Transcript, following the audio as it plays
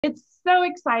It's so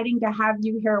exciting to have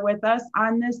you here with us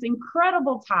on this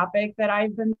incredible topic that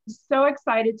I've been so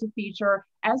excited to feature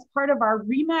as part of our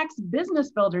RE/MAX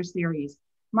Business Builder Series.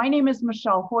 My name is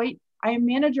Michelle Hoyt. I am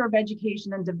Manager of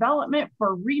Education and Development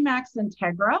for RE/MAX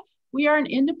INTEGRA. We are an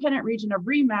independent region of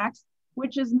RE/MAX,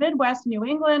 which is Midwest New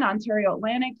England, Ontario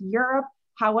Atlantic, Europe.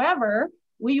 However,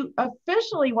 we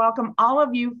officially welcome all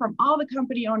of you from all the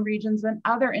company-owned regions and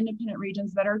other independent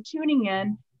regions that are tuning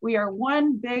in. We are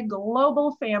one big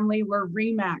global family. We're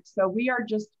RE/MAX. So we are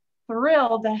just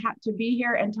thrilled to be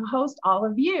here and to host all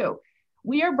of you.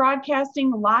 We are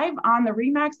broadcasting live on the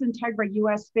RE/MAX INTEGRA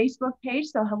US Facebook page.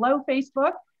 So hello,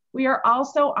 Facebook. We are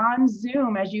also on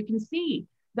Zoom, as you can see.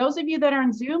 Those of you that are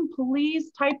on Zoom,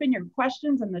 please type in your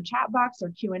questions in the chat box or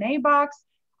Q&A box.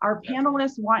 Our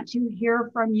panelists want to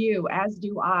hear from you, as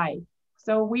do I.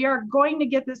 So we are going to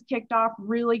get this kicked off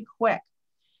really quick.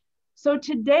 So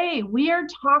today we are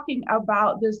talking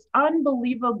about this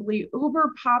unbelievably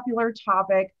uber popular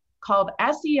topic called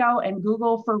SEO and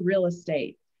Google for real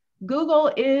estate.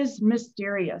 Google is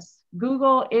mysterious.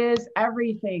 Google is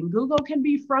everything. Google can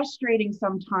be frustrating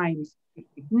sometimes.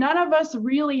 None of us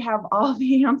really have all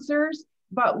the answers,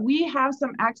 but we have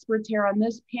some experts here on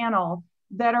this panel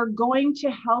that are going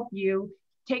to help you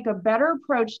take a better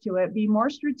approach to it, be more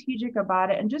strategic about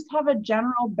it, and just have a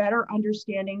general better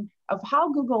understanding of how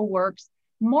Google works.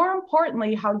 More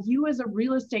importantly, how you as a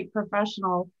real estate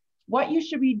professional, what you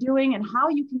should be doing and how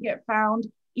you can get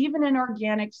found even in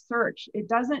organic search. It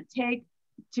doesn't take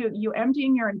you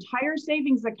emptying your entire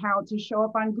savings account to show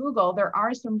up on Google. There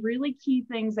are some really key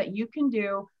things that you can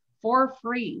do for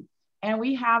free, and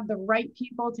we have the right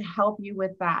people to help you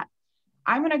with that.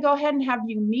 I'm going to go ahead and have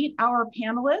you meet our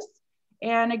panelists.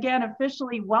 And again,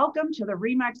 officially welcome to the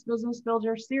RE/MAX Business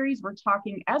Builder Series. We're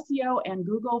talking SEO and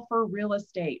Google for real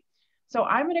estate. So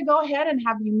I'm going to go ahead and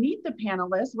have you meet the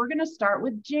panelists. We're going to start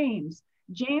with James.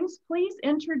 James, please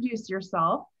introduce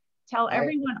yourself. Tell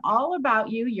everyone all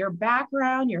about you, your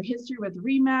background, your history with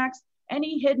RE/MAX,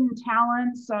 any hidden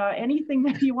talents, anything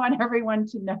that you want everyone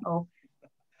to know.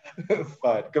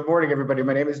 Fun. Good morning, everybody.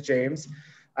 My name is James.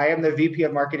 I am the VP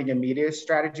of Marketing and Media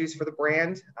Strategies for the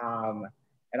brand.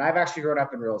 And I've actually grown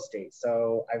up in real estate.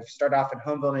 So I've started off in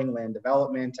home building, land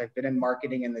development. I've been in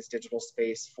marketing in this digital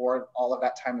space for all of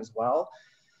that time as well.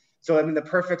 So I'm in the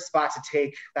perfect spot to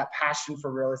take that passion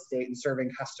for real estate and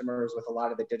serving customers with a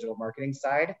lot of the digital marketing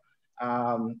side.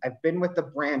 I've been with the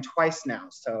brand twice now.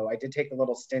 So I did take a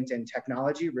little stint in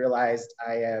technology, realized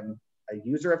I am a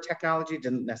user of technology,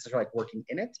 didn't necessarily like working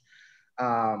in it.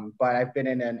 But I've been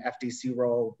in an FDC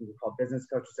role, we were called business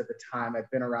coaches at the time. I've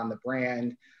been around the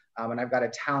brand. And I've got a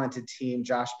talented team,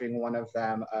 Josh being one of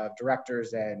them, of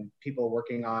directors and people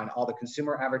working on all the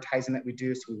consumer advertising that we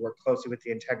do. So we work closely with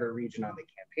the INTEGRA region on the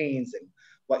campaigns and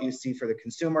what you see for the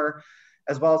consumer,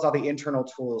 as well as all the internal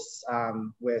tools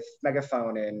with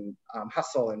Megaphone and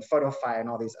Hustle and PhotoFi and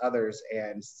all these others,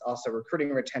 and also recruiting,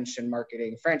 retention,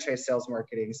 marketing, franchise sales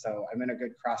marketing. So I'm in a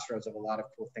good crossroads of a lot of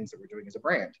cool things that we're doing as a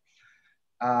brand.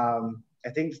 I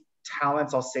think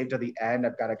talents I'll save to the end.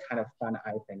 I've got a kind of fun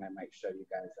eye thing I might show you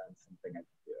guys on something I can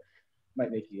do.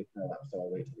 Might make you know that, so I'll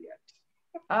wait to the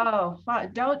end. Oh, fun.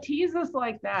 Don't tease us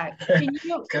like that. Can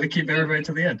you got to keep everybody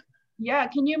to the end. Yeah,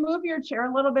 can you move your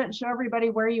chair a little bit and show everybody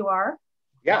where you are?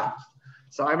 Yeah,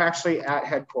 so I'm actually at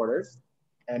headquarters,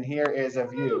 and here is a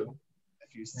view,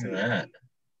 if you see that.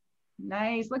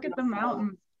 Nice, look at the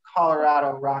mountains.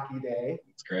 Colorado rocky day.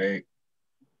 It's great.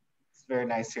 Very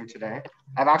nice here today.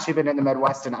 I've actually been in the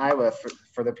Midwest in Iowa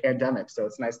for the pandemic, so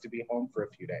it's nice to be home for a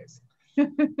few days.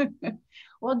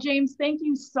 Well, James, thank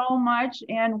you so much,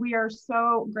 and we are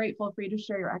so grateful for you to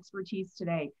share your expertise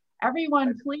today.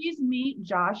 Everyone, please meet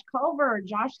Josh Culver.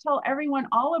 Josh, tell everyone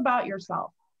all about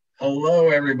yourself.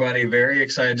 Hello, everybody. Very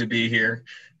excited to be here,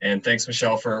 and thanks,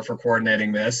 Michelle, for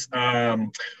coordinating this. A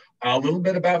little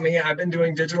bit about me. I've been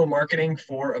doing digital marketing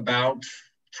for about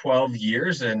 12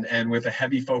 years and with a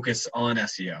heavy focus on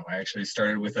SEO. I actually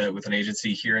started with an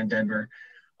agency here in Denver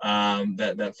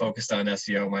that focused on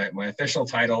SEO. My official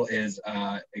title is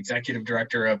Executive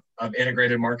Director of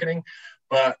Integrated Marketing,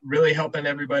 but really helping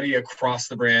everybody across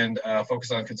the brand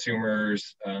focus on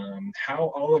consumers,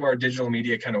 how all of our digital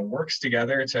media kind of works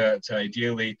together to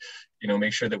ideally,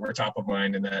 make sure that we're top of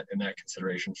mind in that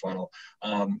consideration funnel.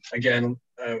 Again,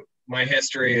 my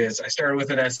history is I started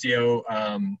with an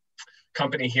SEO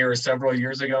company here several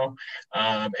years ago,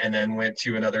 and then went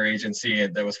to another agency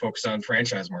that was focused on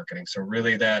franchise marketing. So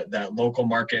really that local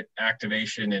market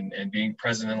activation and being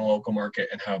present in the local market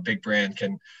and how a big brand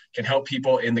can help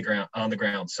people on the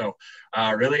ground. So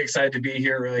really excited to be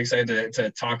here, really excited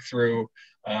to talk through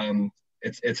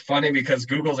it's funny because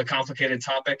Google's a complicated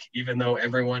topic, even though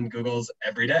everyone Googles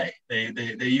every day. They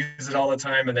use it all the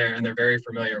time, and they're very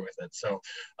familiar with it. So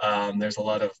there's a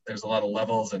lot of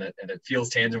levels, and it feels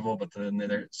tangible, but then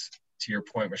there's, to your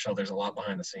point, Michelle, there's a lot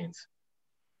behind the scenes.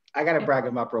 I got to brag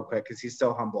him up real quick because he's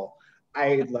so humble.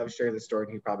 I love sharing the story,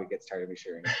 and he probably gets tired of me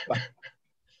sharing it. But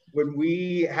when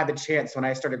we had the chance, when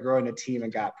I started growing a team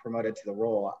and got promoted to the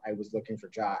role, I was looking for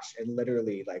Josh, and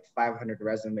literally like 500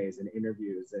 resumes and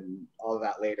interviews and all of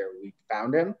that later, we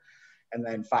found him and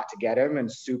then fought to get him,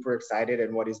 and super excited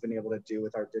in what he's been able to do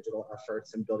with our digital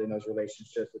efforts and building those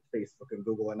relationships with Facebook and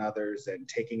Google and others, and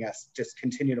taking us just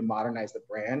continue to modernize the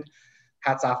brand.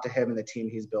 Hats off to him and the team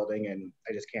he's building, and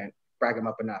I just can't brag him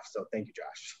up enough. So thank you,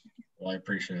 Josh. Well, I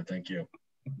appreciate it. Thank you.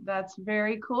 That's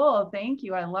very cool. Thank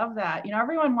you. I love that. You know,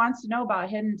 everyone wants to know about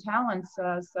hidden talents,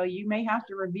 so you may have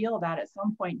to reveal that at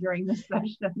some point during this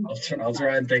session. I'll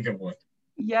try and think of one.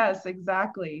 Yes,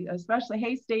 exactly. Especially,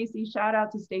 hey, Stacy, shout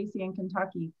out to Stacy in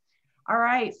Kentucky. All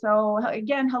right. So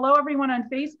again, hello, everyone on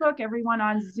Facebook, everyone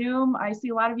on Zoom. I see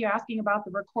a lot of you asking about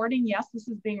the recording. Yes, this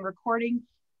is being recorded.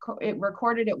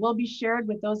 It will be shared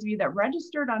with those of you that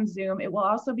registered on Zoom. It will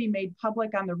also be made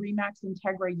public on the RE/MAX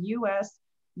INTEGRA US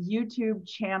YouTube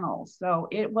channel. So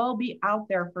it will be out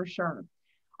there for sure.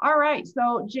 All right,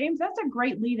 so James, that's a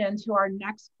great lead into our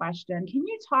next question. Can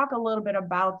you talk a little bit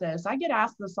about this? I get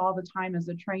asked this all the time as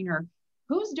a trainer.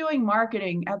 Who's doing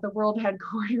marketing at the world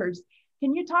headquarters?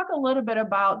 Can you talk a little bit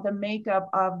about the makeup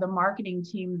of the marketing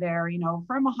team there, you know,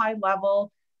 from a high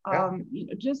level, you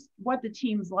know, just what the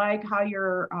team's like, how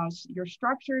you're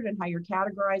structured and how you're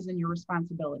categorized and your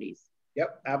responsibilities?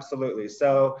 Yep, absolutely.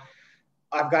 So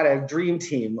I've got a dream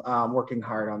team working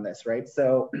hard on this, right?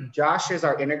 So Josh is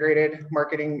our integrated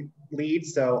marketing lead.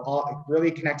 So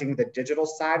really connecting the digital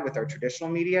side with our traditional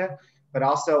media, but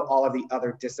also all of the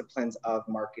other disciplines of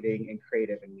marketing and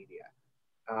creative and media.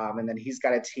 And then he's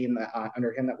got a team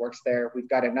under him that works there. We've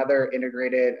got another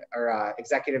integrated or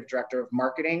executive director of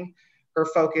marketing. Her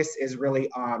focus is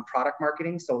really on product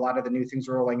marketing. So a lot of the new things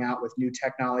we're rolling out with new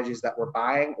technologies that we're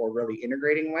buying or really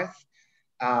integrating with.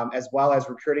 As well as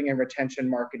recruiting and retention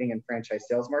marketing and franchise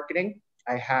sales marketing.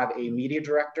 I have a media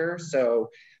director.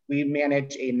 So we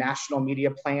manage a national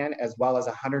media plan as well as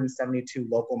 172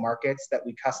 local markets that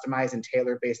we customize and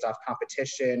tailor based off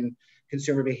competition,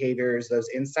 consumer behaviors, those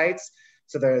insights.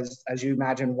 So there's, as you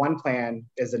imagine, one plan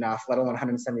is enough, let alone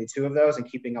 172 of those, and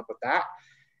keeping up with that.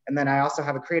 And then I also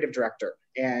have a creative director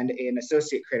and an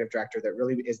associate creative director that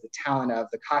really is the talent of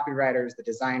the copywriters, the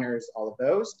designers, all of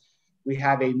those. We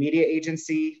have a media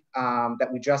agency that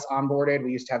we just onboarded.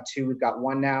 We used to have 2, we've got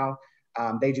 1 now.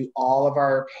 They do all of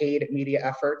our paid media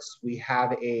efforts. We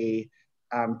have a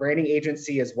branding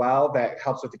agency as well that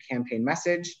helps with the campaign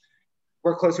message.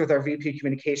 Work closely with our VP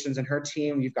communications and her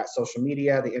team. You've got social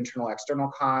media, the internal,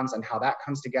 external comms, and how that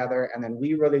comes together. And then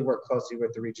we really work closely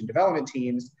with the region development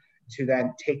teams to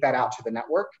then take that out to the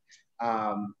network.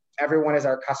 Everyone is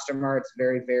our customer. It's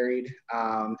very varied.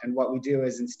 And what we do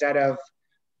is, instead of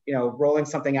rolling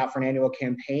something out for an annual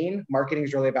campaign, marketing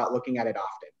is really about looking at it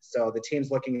often. So the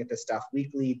team's looking at this stuff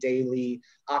weekly, daily,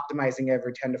 optimizing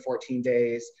every 10 to 14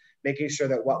 days, making sure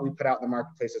that what we put out in the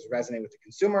marketplace is resonating with the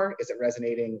consumer. Is it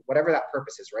resonating, whatever that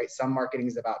purpose is, right? Some marketing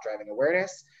is about driving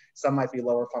awareness. Some might be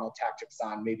lower funnel tactics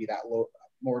on maybe that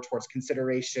more towards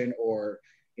consideration, or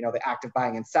the active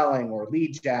buying and selling, or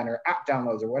lead gen, or app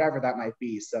downloads, or whatever that might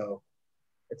be. So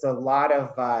it's a lot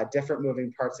of different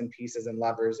moving parts and pieces and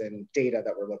levers and data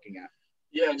that we're looking at.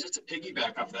 Yeah, just to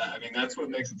piggyback off that, I mean, that's what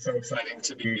makes it so exciting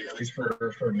to be, at least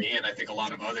for me, and I think a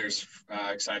lot of others,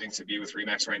 exciting to be with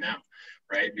RE/MAX right now,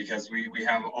 right? Because we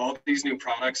have all these new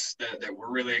products that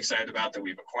we're really excited about, that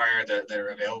we've acquired, that are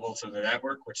available to the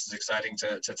network, which is exciting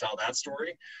to tell that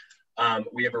story.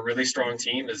 We have a really strong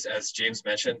team, as James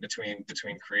mentioned, between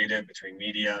creative, between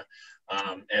media,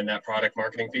 and that product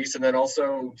marketing piece. And then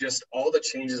also just all the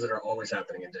changes that are always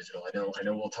happening in digital. I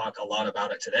know we'll talk a lot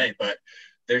about it today, but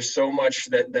there's so much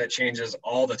that changes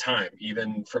all the time,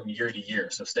 even from year to year.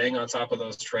 So staying on top of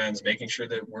those trends, making sure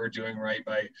that we're doing right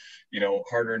by,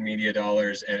 hard-earned media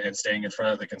dollars, and staying in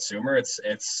front of the consumer,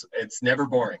 it's never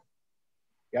boring.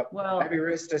 Yep. Well, I'd be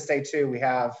remiss to say too, we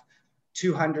have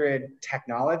 200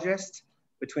 technologists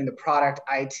between the product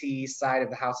IT side of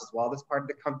the house as well. That's part of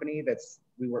the company.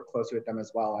 We work closely with them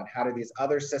as well on how do these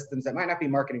other systems that might not be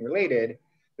marketing related,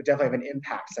 but definitely have an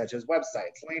impact, such as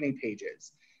websites, landing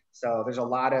pages. So there's a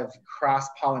lot of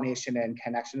cross-pollination and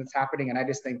connection that's happening. And I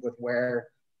just think with where,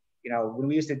 when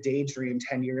we used to daydream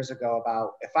 10 years ago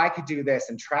about, if I could do this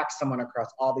and track someone across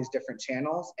all these different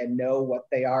channels and know what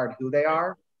they are and who they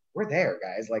are, we're there,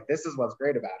 guys. Like, this is what's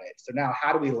great about it. So now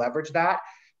how do we leverage that?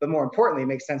 but more importantly, it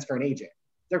makes sense for an agent.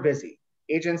 They're busy.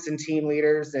 Agents and team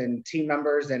leaders and team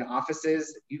members and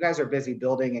offices, you guys are busy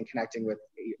building and connecting with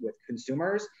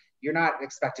consumers. You're not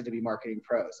expected to be marketing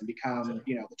pros and become,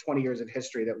 the 20 years of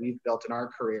history that we've built in our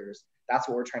careers. That's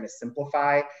what we're trying to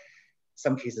simplify.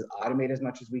 Some cases automate as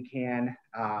much as we can,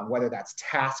 whether that's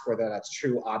task, whether that's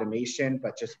true automation,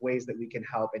 but just ways that we can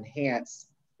help enhance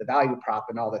the value prop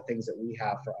and all the things that we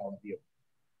have for all of you.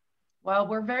 Well,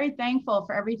 we're very thankful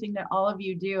for everything that all of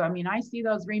you do. I mean, I see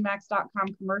those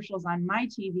Remax.com commercials on my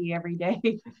TV every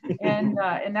day, and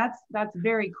that's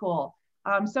very cool.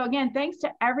 So again, thanks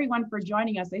to everyone for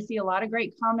joining us. I see a lot of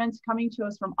great comments coming to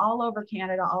us from all over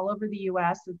Canada, all over the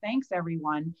US. So thanks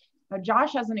everyone.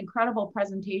 Josh has an incredible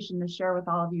presentation to share with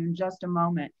all of you in just a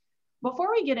moment.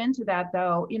 Before we get into that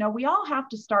though, we all have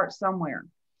to start somewhere.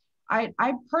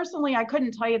 I personally, I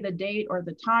couldn't tell you the date or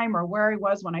the time or where I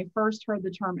was when I first heard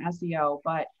the term SEO,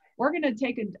 but we're going to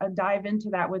take a dive into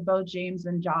that with both James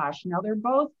and Josh. Now, they're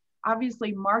both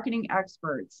obviously marketing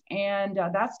experts, and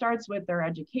that starts with their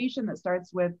education, that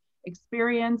starts with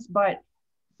experience. But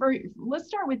let's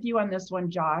start with you on this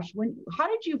one, Josh. How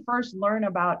did you first learn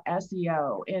about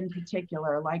SEO in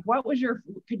particular? Like,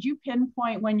 could you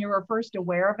pinpoint when you were first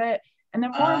aware of it? And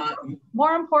then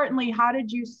more importantly, how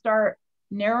did you start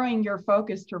narrowing your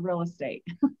focus to real estate?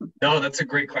 No, that's a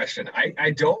great question.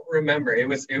 I don't remember. It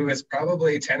was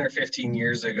probably 10 or 15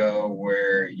 years ago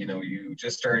where, you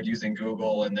just started using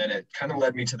Google, and then it kind of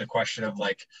led me to the question of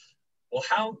like, well,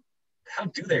 how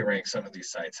do they rank some of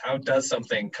these sites? How does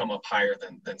something come up higher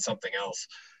than something else?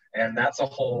 And that's a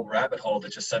whole rabbit hole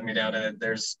that just sent me down. And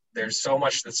there's so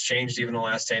much that's changed even the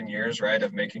last 10 years, right?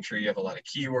 Of making sure you have a lot of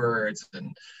keywords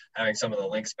and having some of the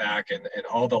links back and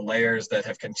all the layers that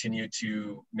have continued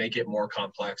to make it more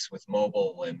complex with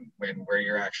mobile and where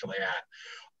you're actually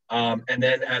at. And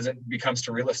then as it becomes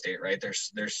to real estate, right?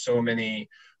 There's so many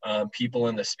people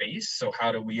in the space. So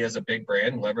how do we as a big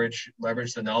brand leverage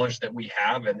the knowledge that we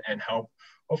have and help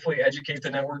hopefully educate the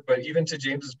network, but even to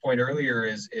James's point earlier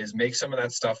is make some of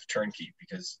that stuff turnkey,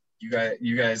 because you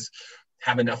guys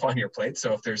have enough on your plate.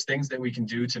 So if there's things that we can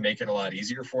do to make it a lot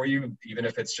easier for you, even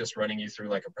if it's just running you through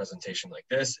like a presentation like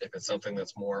this, if it's something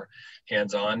that's more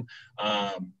hands-on,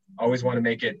 always want to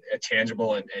make it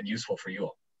tangible and useful for you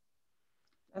all.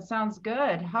 That sounds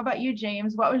good. How about you,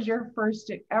 James? What was your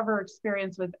first ever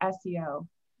experience with SEO?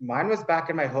 Mine was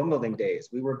back in my home building days.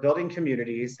 We were building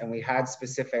communities and we had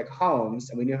specific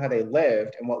homes and we knew how they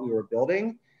lived and what we were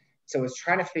building. So it was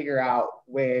trying to figure out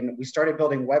when we started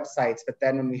building websites, but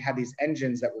then when we had these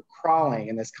engines that were crawling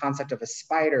and this concept of a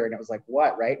spider, and it was like,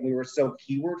 what, right? We were so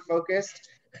keyword focused.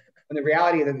 And the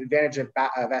reality, the advantage of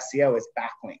SEO is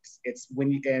backlinks. It's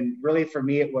and really for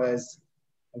me, I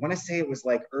want to say it was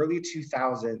like early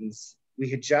 2000s. We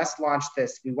had just launched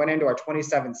this. We went into our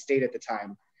 27th state at the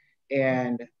time.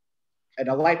 And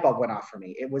a light bulb went off for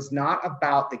me. It was not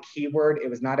about the keyword. It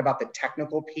was not about the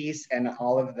technical piece and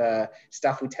all of the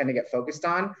stuff we tend to get focused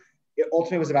on. It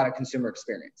ultimately was about a consumer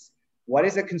experience. What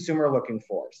is a consumer looking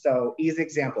for? So easy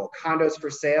example, condos for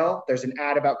sale. There's an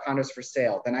ad about condos for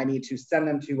sale. Then I need to send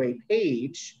them to a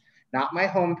page, not my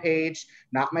home page,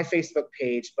 not my Facebook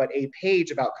page, but a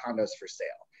page about condos for sale.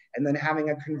 And then having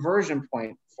a conversion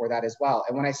point for that as well.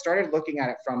 And when I started looking at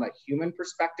it from a human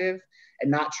perspective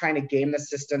and not trying to game the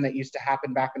system that used to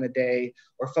happen back in the day,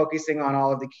 or focusing on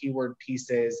all of the keyword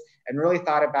pieces, and really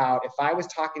thought about if I was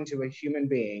talking to a human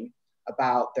being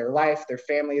about their life, their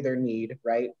family, their need,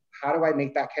 right? How do I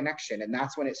make that connection? And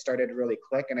that's when it started to really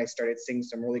click and I started seeing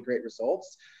some really great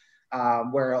results.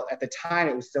 Where at the time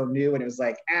it was so new and it was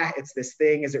like, it's this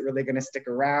thing, is it really gonna stick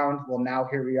around? Well, now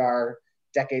here we are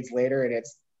decades later and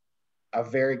it's a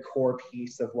very core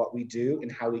piece of what we do and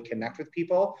how we connect with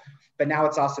people. But now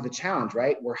it's also the challenge,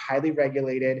 right? We're highly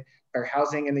regulated. Fair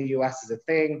housing in the US is a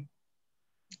thing.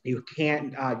 You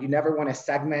can't, you never want to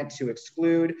segment to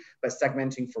exclude, but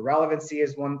segmenting for relevancy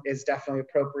is definitely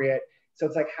appropriate. So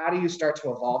it's like, how do you start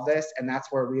to evolve this? And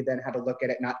that's where we then had to look at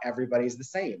it. Not everybody's the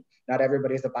same. Not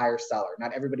everybody's a buyer seller.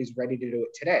 Not everybody's ready to do it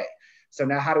today. So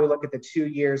now how do we look at the 2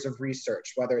 years of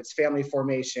research, whether it's family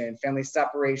formation, family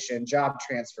separation, job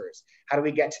transfers? How do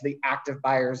we get to the active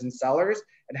buyers and sellers?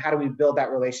 And how do we build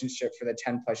that relationship for the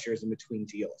 10 plus years in between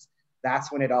deals? That's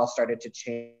when it all started to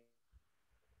change.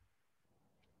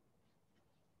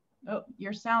 Oh,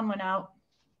 your sound went out.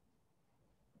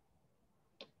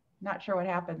 Not sure what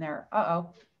happened there.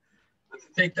 Uh-oh. Let's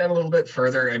take that a little bit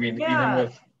further. I mean, Yeah. Even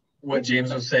with what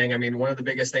James was saying, I mean, one of the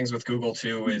biggest things with Google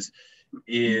too is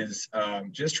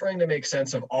just trying to make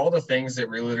sense of all the things that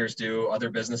realtors do, other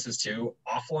businesses do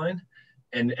offline,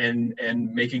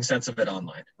 and making sense of it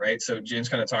online, right? So James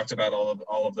kind of talked about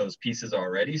all of those pieces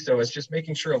already. So it's just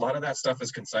making sure a lot of that stuff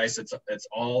is concise. It's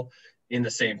all in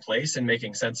the same place and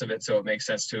making sense of it so it makes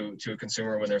sense to a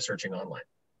consumer when they're searching online.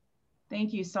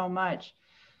 Thank you so much.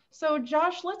 So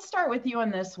Josh, let's start with you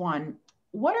on this one.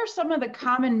 What are some of the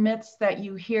common myths that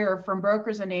you hear from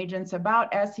brokers and agents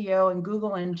about SEO and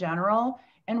Google in general?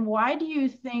 And why do you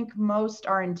think most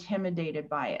are intimidated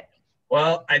by it?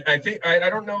 Well, I think I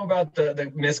don't know about the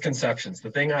misconceptions.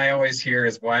 The thing I always hear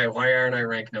is why aren't I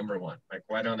ranked number one? Like,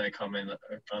 why don't I come in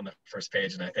on the first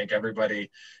page? And I think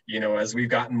everybody, as we've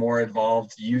gotten more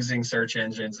involved using search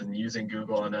engines and using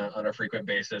Google on a frequent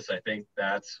basis, I think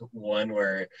that's one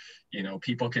where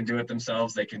people can do it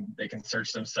themselves. They can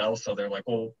search themselves. So they're like,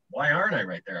 well, why aren't I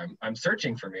right there? I'm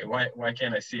searching for me. Why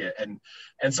can't I see it?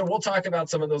 And so we'll talk about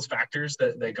some of those factors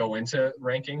that go into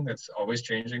ranking. That's always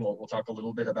changing. We'll talk a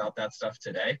little bit about that stuff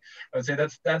today. I would say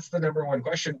that's the number one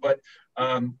question. But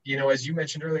as you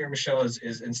mentioned earlier, Michelle,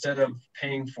 is instead of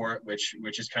paying for it,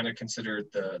 which is kind of considered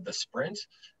the sprint,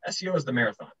 SEO is the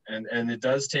marathon, and it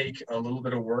does take a little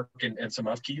bit of work and some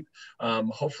upkeep.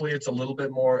 Hopefully, it's a little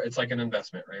bit more. It's like an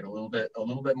investment, right? A little bit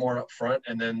more upfront,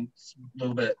 and then a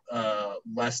little bit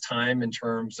less time in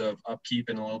terms of upkeep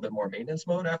and a little bit more maintenance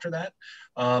mode after that.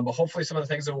 But hopefully, some of the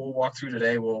things that we'll walk through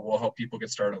today will help people get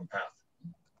started on the path.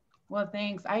 Well,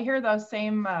 thanks. I hear those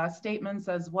same statements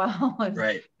as well.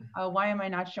 Right. Why am I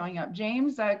not showing up?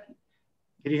 James? Can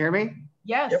you hear me?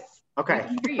 Yes. Yep. Okay. I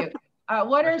can hear you.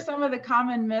 What are some of the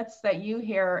common myths that you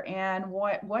hear, and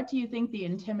what do you think the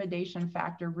intimidation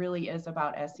factor really is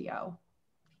about SEO?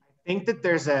 I think that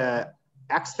there's a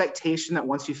expectation that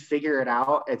once you figure it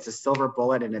out, it's a silver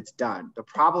bullet and it's done. The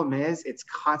problem is it's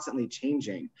constantly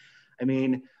changing. I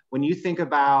mean, when you think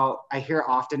about, I hear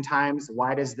oftentimes,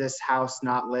 why does this house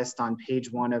not list on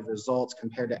page 1 of results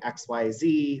compared to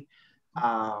XYZ?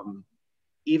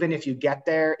 Even if you get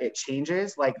there, it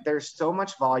changes. Like, there's so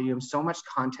much volume, so much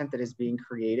content that is being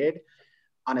created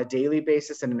on a daily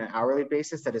basis and an hourly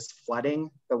basis that is flooding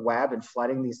the web and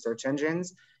flooding these search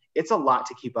engines. It's a lot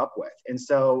to keep up with. And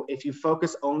so if you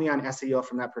focus only on SEO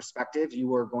from that perspective,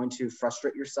 you are going to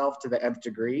frustrate yourself to the nth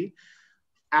degree.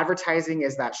 Advertising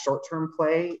is that short-term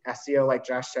play. SEO, like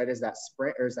Josh said, is that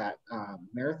sprint or is that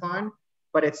marathon.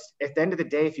 But it's at the end of the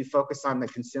day, if you focus on the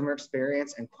consumer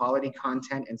experience and quality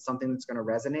content and something that's going to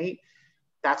resonate,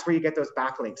 that's where you get those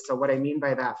backlinks. So what I mean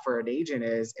by that for an agent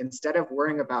is, instead of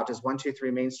worrying about does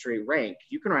 123 Main Street rank,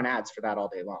 you can run ads for that all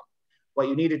day long. What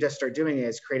you need to just start doing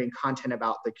is creating content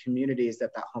about the communities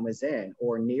that home is in,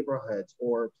 or neighborhoods,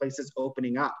 or places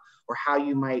opening up, or how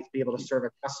you might be able to serve a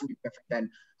customer different than,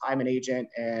 I'm an agent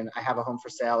and I have a home for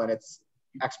sale and it's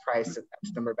X price,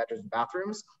 X number of bedrooms and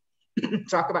bathrooms.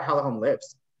 Talk about how the home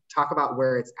lives. Talk about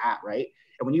where it's at, right?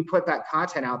 And when you put that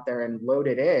content out there and load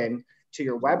it in to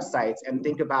your websites, and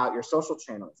think about your social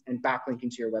channels and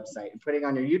backlinking to your website, and putting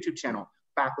on your YouTube channel,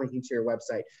 backlinking to your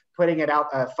website, putting it out,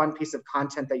 a fun piece of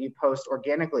content that you post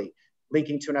organically,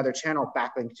 linking to another channel,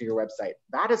 backlinking to your website.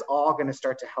 That is all going to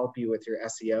start to help you with your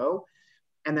SEO.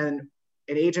 And then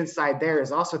an agent side there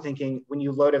is also thinking, when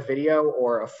you load a video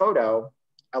or a photo,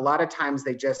 a lot of times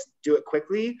they just do it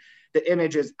quickly. The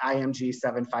image is IMG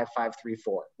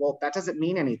 75534. Well, that doesn't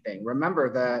mean anything.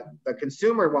 Remember, the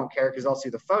consumer won't care because they'll see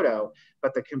the photo,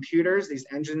 but the computers, these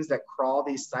engines that crawl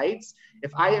these sites,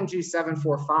 if IMG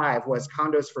 745 was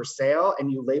condos for sale and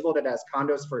you labeled it as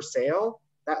condos for sale,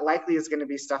 that likely is going to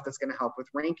be stuff that's going to help with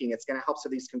ranking. It's going to help so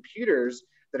these computers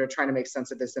that are trying to make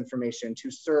sense of this information to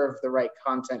serve the right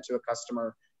content to a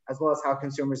customer, as well as how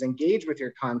consumers engage with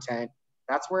your content.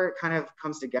 That's where it kind of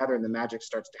comes together and the magic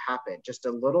starts to happen. Just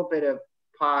a little bit of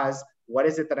pause. What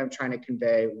is it that I'm trying to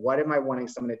convey? What am I wanting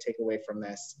someone to take away from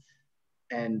this?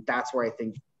 And that's where I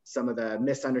think some of the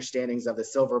misunderstandings of the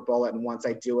silver bullet, and once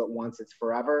I do it once, it's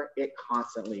forever, it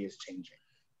constantly is changing.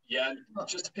 Yeah,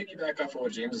 just to piggyback off of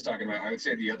what James is talking about, I would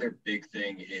say the other big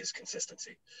thing is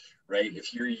consistency, right?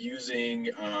 If you're using,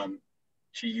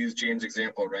 to use James'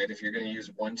 example, right? If you're going to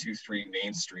use 123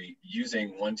 Main Street, using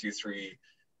 123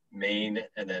 Main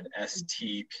and then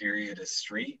ST period is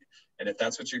street. And if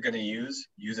that's what you're going to use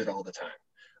it all the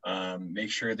time. Make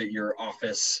sure that your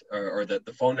office or that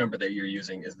the phone number that you're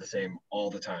using is the same all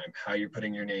the time. How you're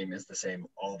putting your name is the same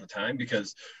all the time,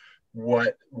 because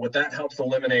what that helps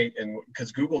eliminate, and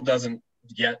because Google doesn't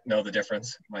yet know the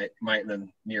difference, might in the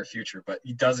near future, but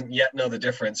he doesn't yet know the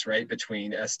difference, right,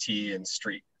 between ST and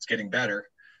street. It's getting better.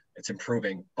 It's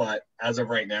improving, but as of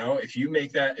right now, if you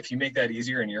make that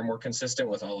easier and you're more consistent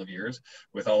with all of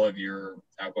your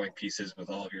outgoing pieces, with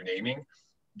all of your naming,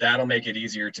 that'll make it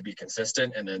easier to be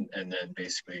consistent, and then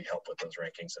basically help with those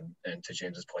rankings and to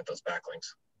James's point, those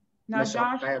backlinks. Now, Michelle,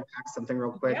 Josh, can I unpack something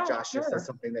real quick? yeah, Josh sure. just said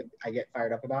something that I get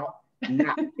fired up about.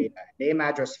 NAP data, name,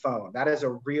 address, phone. That is a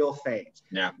real thing.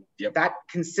 Yeah. Yep. That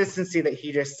consistency that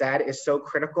he just said is so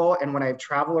critical. And when I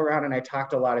travel around and I talk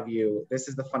to a lot of you, this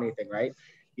is the funny thing, right?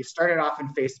 You started off in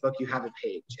Facebook, you have a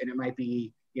page, and it might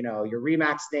be, you know, your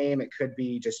Remax name. It could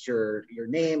be just your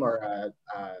name or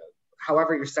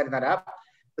however you're setting that up.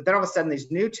 But then all of a sudden,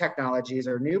 these new technologies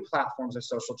or new platforms or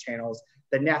social channels,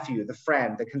 the nephew, the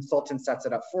friend, the consultant sets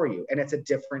it up for you, and it's a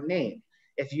different name.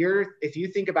 If you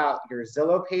think about your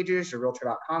Zillow pages, your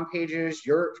Realtor.com pages,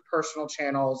 your personal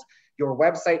channels, your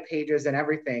website pages, and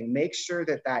everything, make sure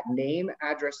that that name,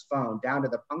 address, phone, down to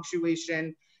the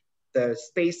punctuation, the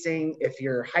spacing, if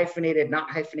you're hyphenated,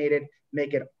 not hyphenated,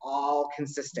 make it all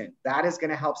consistent. That is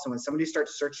going to help. So when somebody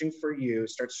starts searching for you,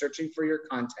 starts searching for your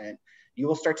content, you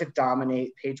will start to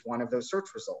dominate page one of those search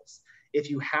results. If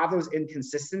you have those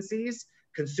inconsistencies,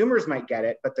 consumers might get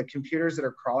it, but the computers that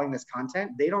are crawling this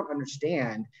content, they don't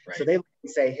understand. Right. So they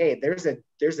say, hey, there's a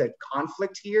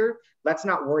conflict here. Let's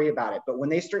not worry about it. But when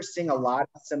they start seeing a lot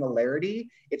of similarity,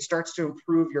 it starts to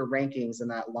improve your rankings in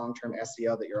that long-term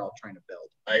SEO that you're all trying to build.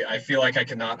 I feel like I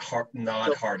cannot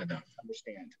nod hard enough.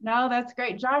 Understand. No, that's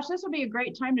great. Josh, this will be a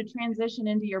great time to transition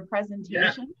into your presentation.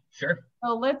 Yeah, sure.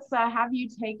 So let's have you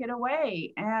take it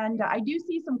away. And I do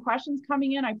see some questions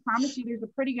coming in. I promise you there's a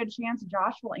pretty good chance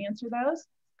Josh will answer those.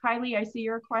 Kylie, I see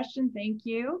your question. Thank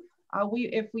you.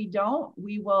 If we don't,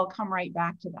 we will come right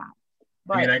back to that.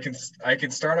 But, I mean, I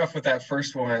can start off with that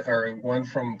first one, or one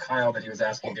from Kyle that he was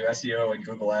asking, do SEO and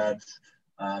Google Ads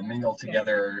mingle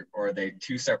together, or are they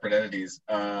two separate entities?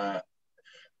 That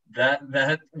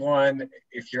one,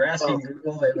 if you're asking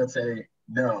Google, they would say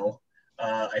no.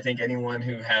 I think anyone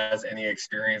who has any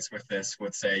experience with this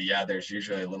would say, yeah, there's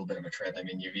usually a little bit of a trend. I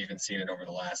mean, you've even seen it over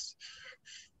the last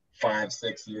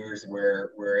 5-6 years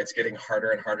where it's getting harder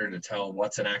and harder to tell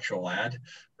what's an actual ad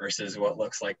versus what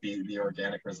looks like the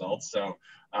organic results. So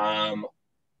I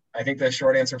think the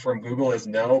short answer from Google is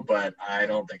no, but I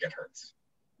don't think it hurts.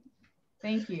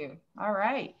 Thank you. All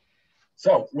right.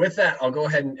 So with that, I'll go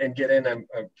ahead and get in.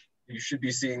 You should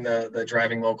be seeing the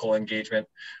driving local engagement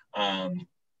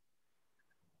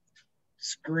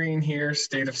screen here,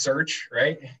 state of search,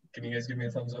 right? Can you guys give me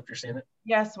a thumbs up? You're seeing it?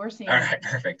 Yes, we're seeing it. All right,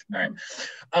 perfect. All right.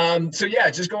 So yeah,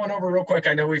 just going over real quick.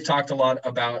 I know we've talked a lot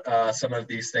about some of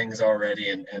these things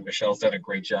already, and Michelle's done a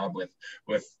great job with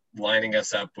lining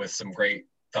us up with some great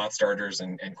thought starters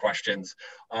and questions.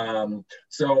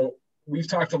 So we've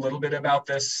talked a little bit about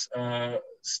this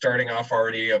starting off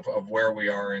already of where we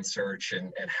are in search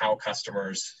and how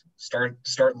customers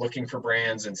start looking for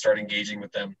brands and start engaging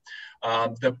with them.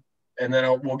 And then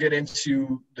we'll get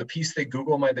into the piece that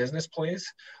Google My Business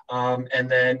plays. And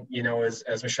then, you know,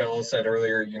 as Michelle said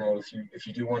earlier, you know, if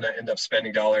you do want to end up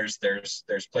spending dollars, there's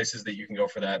places that you can go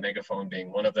for that, Megaphone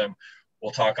being one of them.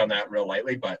 We'll talk on that real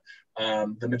lightly, but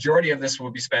the majority of this will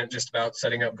be spent just about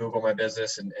setting up Google My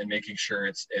Business and making sure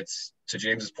it's to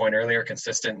James's point earlier,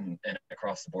 consistent and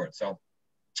across the board. So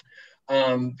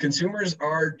consumers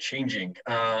are changing.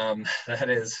 That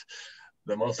is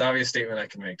the most obvious statement I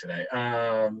can make today.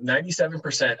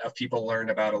 97% of people learn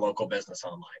about a local business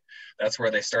online. That's where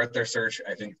they start their search.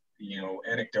 I think, you know,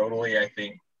 anecdotally, I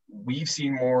think we've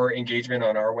seen more engagement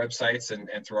on our websites and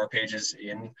through our pages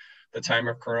in the time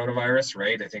of coronavirus,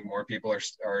 right? I think more people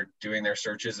are doing their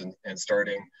searches and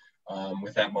starting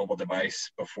with that mobile device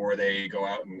before they go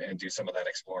out and do some of that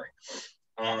exploring.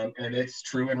 And it's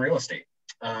true in real estate.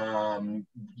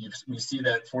 We see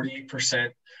that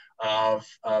 48%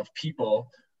 of people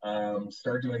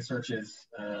start doing searches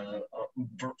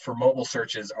for mobile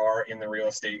searches are in the real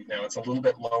estate. Now it's a little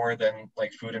bit lower than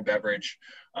like food and beverage,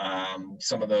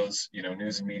 some of those, you know,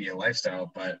 news and media lifestyle.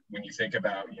 But when you think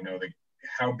about, you know,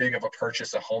 how big of a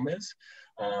purchase a home is,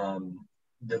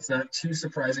 that's not too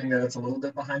surprising that it's a little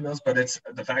bit behind those, but it's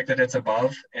the fact that it's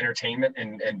above entertainment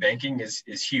and banking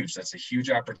is huge. That's a huge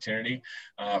opportunity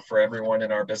for everyone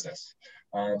in our business.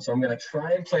 So I'm going to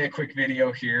try and play a quick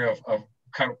video here of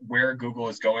kind of where Google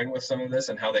is going with some of this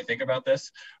and how they think about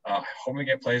this. Hoping we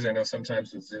get plays. I know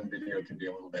sometimes the Zoom video can be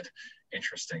a little bit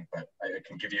interesting, but I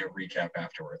can give you a recap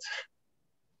afterwards.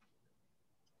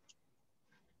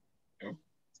 Oop.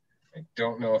 I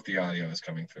don't know if the audio is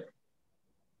coming through.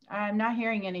 I'm not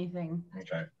hearing anything.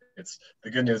 Okay.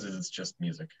 The good news is it's just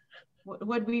music.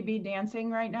 Would we be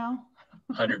dancing right now?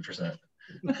 100%.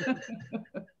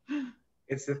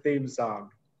 It's the theme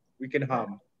song. We can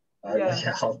hum.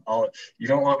 Yeah. You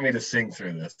don't want me to sing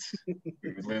through this. We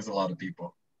would lose a lot of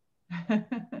people.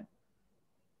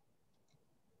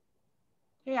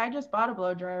 Hey, I just bought a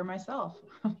blow dryer myself.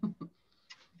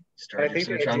 Started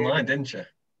your search online, didn't you?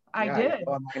 I did.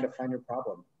 Go online to find your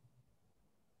problem.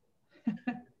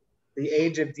 The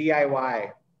age of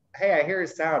DIY. Hey, I hear a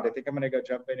sound. I think I'm going to go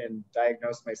jump in and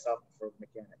diagnose myself before the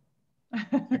mechanic.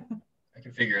 I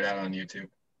can figure it out on YouTube.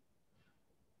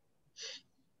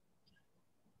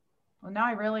 Well, now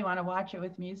I really want to watch it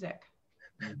with music.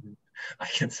 I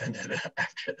can send it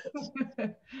after this.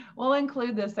 We'll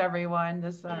include this, everyone,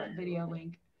 this video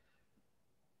link.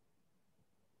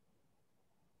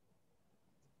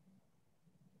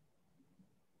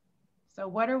 So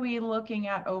what are we looking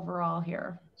at overall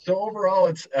here? So overall,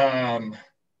 it's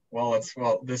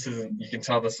this isn't, you can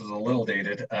tell this is a little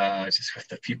dated, just with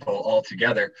the people all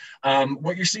together.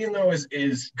 What you're seeing though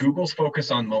is Google's focus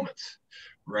on moments,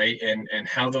 right? And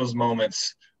how those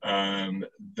moments,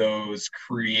 those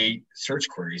create search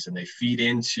queries and they feed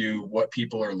into what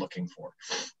people are looking for.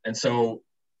 And so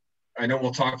I know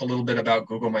we'll talk a little bit about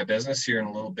Google My Business here in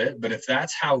a little bit, but if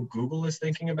that's how Google is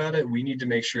thinking about it, we need to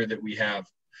make sure that we have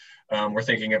we're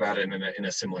thinking about it in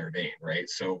a similar vein, right?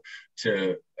 So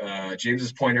to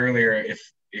James's point earlier,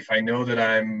 if I know that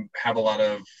have a lot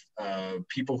of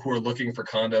people who are looking for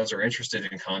condos or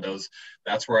interested in condos,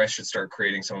 that's where I should start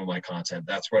creating some of my content.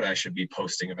 That's what I should be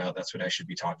posting about. That's what I should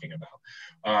be talking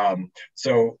about.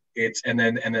 So it's and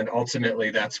then ultimately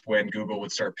that's when Google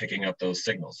would start picking up those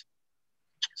signals.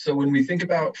 So when we think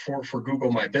about for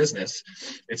Google My Business,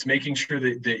 it's making sure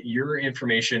that your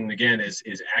information, again,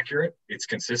 is accurate, it's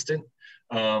consistent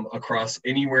across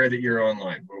anywhere that you're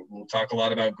online. We'll talk a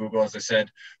lot about Google, as I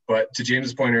said, but to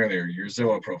James's point earlier, your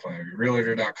Zillow profile, your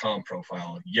Realtor.com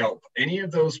profile, Yelp, any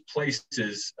of those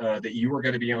places that you are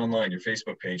going to be online, your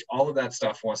Facebook page, all of that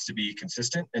stuff wants to be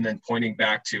consistent and then pointing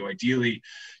back to ideally,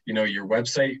 your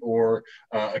website or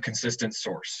a consistent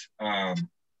source.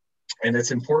 And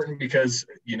it's important because,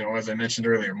 as I mentioned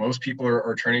earlier, most people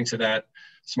are turning to that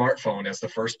smartphone as the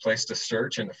first place to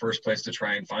search and the first place to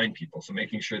try and find people. So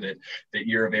making sure that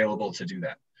you're available to do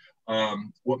that.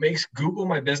 What makes Google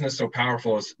My Business so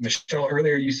powerful is, Michelle,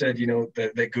 earlier you said,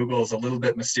 that Google is a little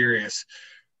bit mysterious.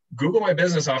 Google My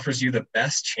Business offers you the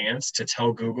best chance to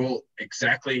tell Google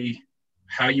exactly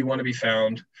how you want to be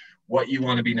found, what you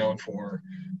want to be known for,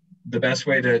 the best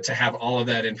way to have all of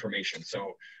that information.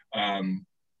 So,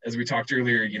 as we talked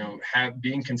earlier,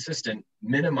 being consistent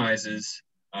minimizes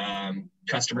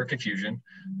customer confusion.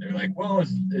 They're like, well,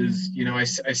 I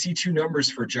see two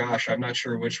numbers for Josh. I'm not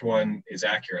sure which one is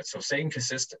accurate. So staying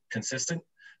consistent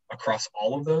across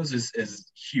all of those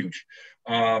is huge.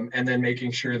 And then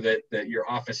making sure that your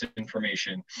office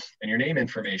information and your name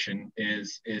information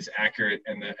is accurate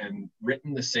and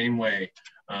written the same way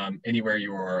anywhere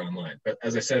you are online. But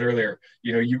as I said earlier,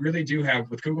 you really do have,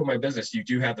 with Google My Business, you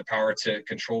do have the power to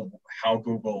control how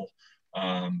Google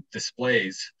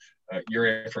displays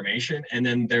your information. And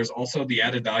then there's also the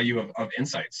added value of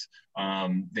insights.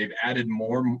 They've added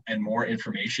more and more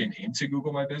information into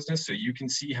Google My Business. So you can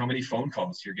see how many phone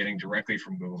calls you're getting directly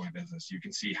from Google My Business. You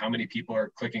can see how many people are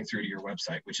clicking through to your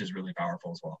website, which is really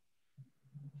powerful as well.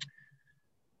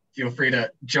 Feel free to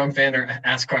jump in or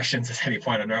ask questions at any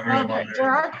point.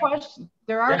 There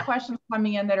are questions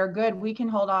coming in that are good. We can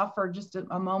hold off for just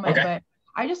a moment, okay. But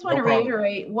I just want to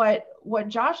reiterate what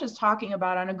Josh is talking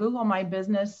about on a Google My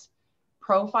Business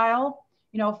profile.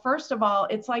 First of all,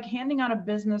 it's like handing out a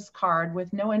business card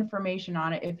with no information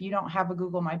on it if you don't have a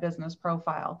Google My Business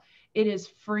profile. It is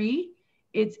free.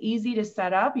 It's easy to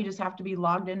set up. You just have to be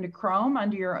logged into Chrome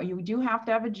you do have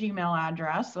to have a Gmail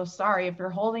address. So sorry if you're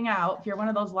holding out, if you're one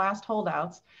of those last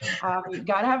holdouts, you've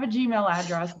got to have a Gmail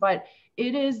address, but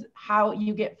it is how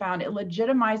you get found. It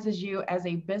legitimizes you as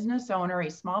a business owner, a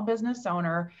small business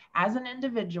owner, as an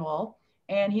individual.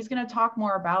 And he's going to talk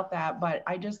more about that, but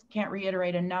I just can't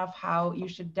reiterate enough how you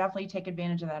should definitely take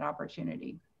advantage of that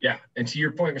opportunity. Yeah, and to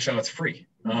your point, Michelle, it's free.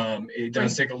 It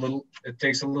does take it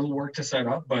takes a little work to set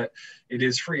up, but it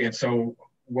is free. And so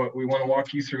what we want to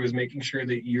walk you through is making sure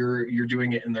that you're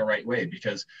doing it in the right way,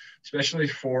 because especially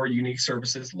for unique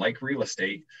services like real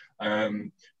estate,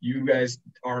 you guys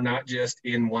are not just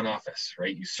in one office,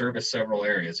 right? You service several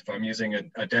areas. If I'm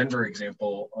using a Denver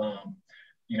example,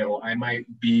 I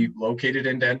might be located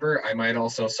in Denver. I might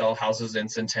also sell houses in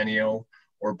Centennial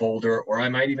or Boulder, or I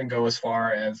might even go as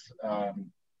far as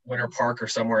Winter Park or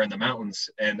somewhere in the mountains.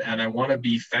 And I want to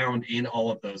be found in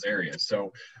all of those areas.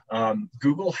 So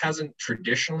Google hasn't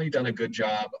traditionally done a good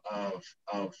job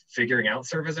of figuring out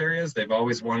service areas. They've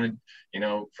always wanted,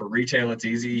 for retail, it's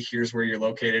easy. Here's where you're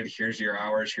located. Here's your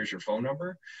hours. Here's your phone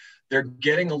number. They're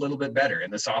getting a little bit better,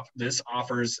 and this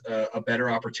offers a better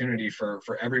opportunity for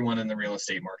everyone in the real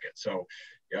estate market. So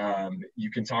you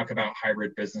can talk about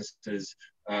hybrid businesses,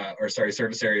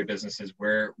 service area businesses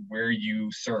where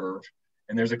you serve,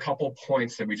 And there's a couple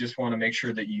points that we just want to make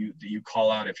sure that you call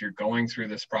out if you're going through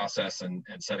this process and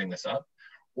setting this up.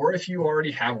 Or if you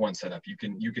already have one set up, you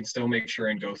can still make sure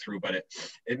and go through. But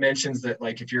it mentions that,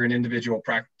 like, if you're an individual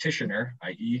practitioner,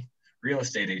 i.e. real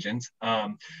estate agent,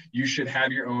 you should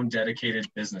have your own dedicated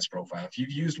business profile. If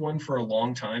you've used one for a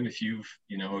long time, if you've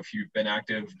been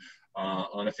active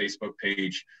on a Facebook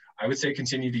page, I would say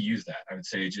continue to use that. I would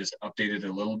say just update it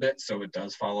a little bit so it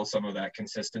does follow some of that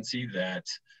consistency that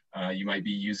you might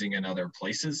be using in other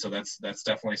places. So that's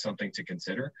definitely something to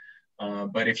consider.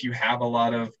 But if you have a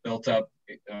lot of built up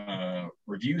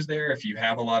reviews there, if you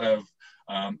have a lot of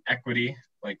equity,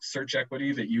 like search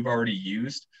equity that you've already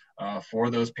used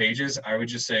for those pages, I would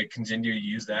just say continue to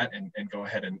use that and go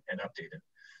ahead and update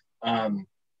it.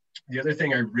 The other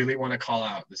thing I really want to call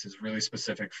out, this is really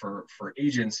specific for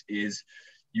agents, is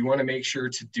you want to make sure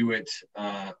to do it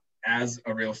as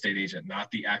a real estate agent, not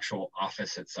the actual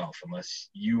office itself, unless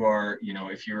you are,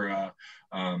 if you're a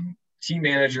team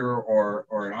manager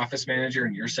or an office manager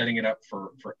and you're setting it up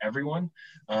for everyone,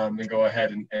 then go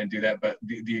ahead and do that. But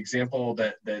the example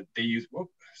that they use,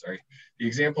 the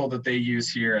example that they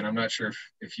use here, and I'm not sure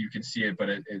if you can see it, but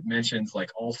it mentions like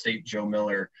Allstate Joe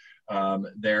Miller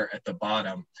there at the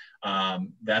bottom.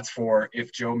 That's for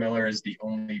if Joe Miller is the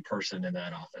only person in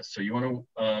that office. So you want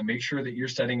to make sure that you're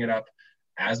setting it up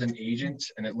as an agent,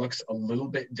 and it looks a little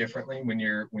bit differently when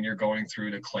you're going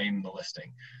through to claim the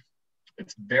listing.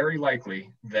 It's very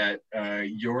likely that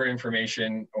your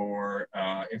information or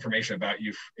information about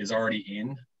you is already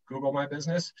in Google My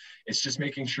Business. It's just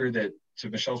making sure that, to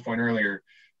Michelle's point earlier,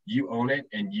 you own it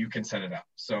and you can set it up.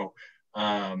 So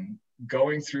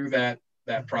going through that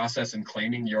process and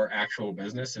claiming your actual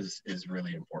business is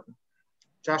really important.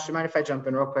 Josh, do you mind if I jump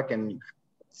in real quick and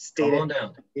state Come on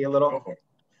down. A little?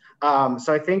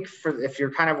 So I think if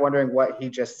you're kind of wondering what he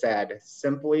just said,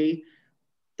 simply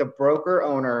the broker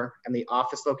owner and the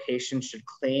office location should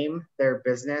claim their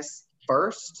business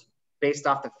first based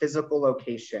off the physical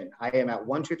location. I am at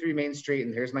 123 Main Street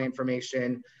and here's my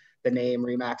information, the name,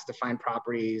 RE/MAX, defined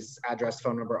properties, address,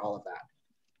 phone number, all of that.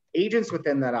 Agents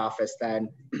within that office then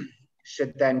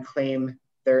should then claim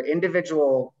their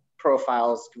individual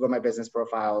profiles, Google My Business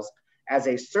profiles, as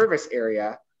a service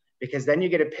area, because then you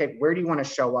get to pick where do you want to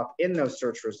show up in those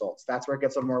search results. That's where it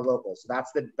gets a little more local. So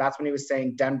that's when he was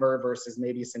saying Denver versus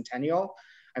maybe Centennial.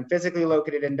 I'm physically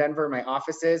located in Denver, my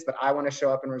office is, but I want to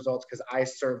show up in results because I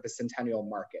serve the Centennial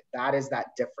market. That is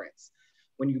that difference.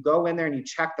 When you go in there and you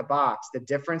check the box, the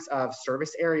difference of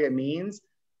service area means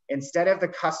instead of the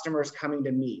customers coming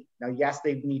to me, now yes,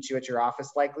 they meet you at your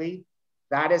office likely,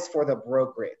 that is for the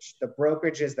brokerage. The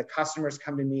brokerage is the customers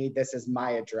come to me, this is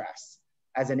my address.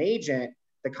 As an agent,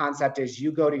 the concept is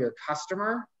you go to your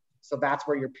customer. So that's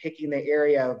where you're picking the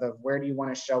area of where do you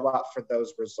want to show up for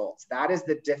those results. That is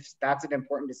that's an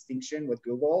important distinction with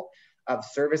Google of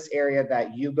service area,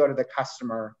 that you go to the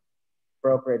customer,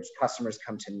 brokerage, customers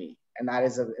come to me. And that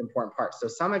is an important part. So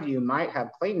some of you might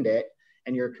have claimed it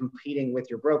and you're competing with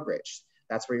your brokerage.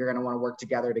 That's where you're going to want to work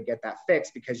together to get that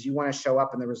fixed, because you want to show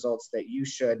up in the results that you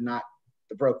should, not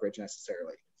the brokerage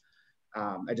necessarily.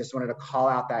 I just wanted to call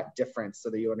out that difference so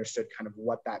that you understood kind of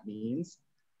what that means.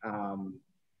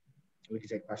 We can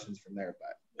take questions from there,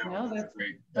 but no,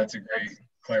 that's a great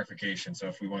clarification. So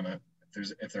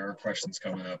if there are questions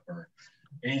coming up or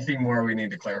anything more we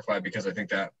need to clarify, because I think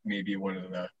that may be one of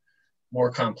the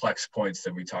more complex points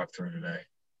that we talked through today.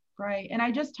 Right. And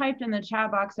I just typed in the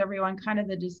chat box, everyone, kind of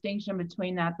the distinction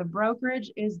between that. The brokerage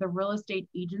is the real estate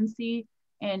agency.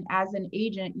 And as an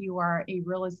agent, you are a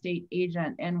real estate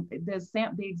agent. And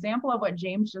the example of what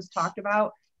James just talked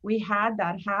about, we had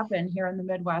that happen here in the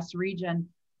Midwest region,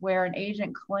 where an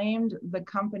agent claimed the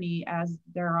company as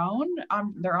their own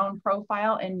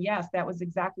profile. And yes, that was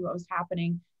exactly what was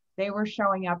happening. They were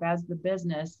showing up as the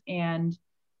business and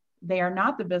they are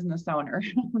not the business owner.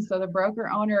 So the broker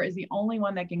owner is the only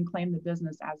one that can claim the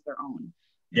business as their own.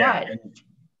 Yeah, but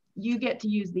you get to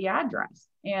use the address,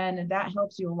 and that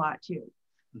helps you a lot too.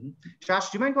 Mm-hmm.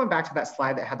 Josh, do you mind going back to that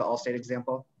slide that had the Allstate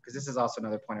example? Because this is also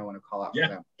another point I want to call out. Yeah,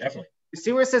 for them. definitely. You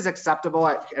see where it says acceptable?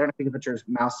 I don't know if you can put your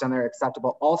mouse down there.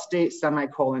 Acceptable, Allstate,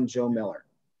 semicolon, Joe Miller.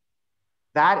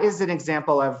 That is an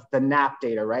example of the NAP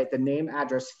data, right? The name,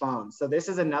 address, phone. So this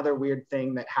is another weird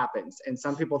thing that happens. And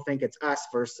some people think it's us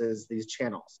versus these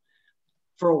channels.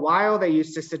 For a while, they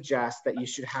used to suggest that you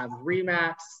should have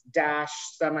RE/MAX dash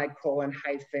semicolon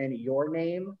hyphen your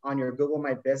name on your Google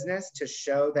My Business to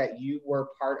show that you were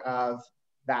part of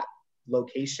that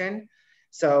location.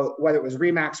 So whether it was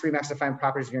RE/MAX defined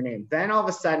properties of your name. Then all of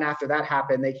a sudden after that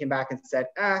happened, they came back and said,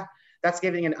 that's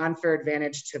giving an unfair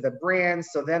advantage to the brand.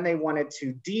 So then they wanted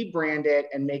to debrand it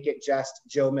and make it just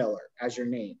Joe Miller as your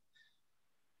name.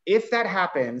 If that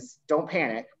happens, don't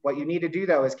panic. What you need to do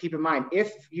though is keep in mind,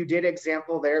 if you did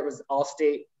example there, it was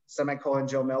Allstate semicolon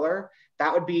Joe Miller,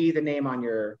 that would be the name on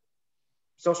your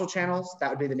social channels.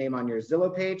 That would be the name on your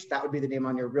Zillow page. That would be the name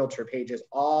on your realtor pages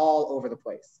all over the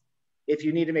place. If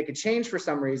you need to make a change for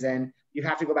some reason, you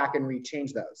have to go back and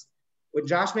rechange those. When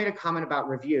Josh made a comment about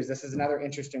reviews, this is another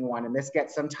interesting one. And this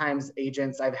gets sometimes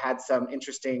agents, I've had some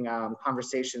interesting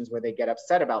conversations where they get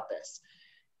upset about this.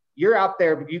 You're out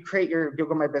there, but you create your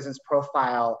Google My Business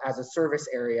profile as a service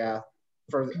area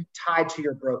tied to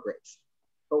your brokerage.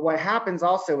 But what happens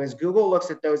also is Google looks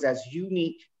at those as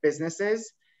unique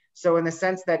businesses. So in the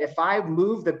sense that if I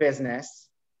move the business,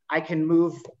 I can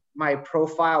move my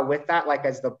profile with that, like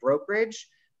as the brokerage.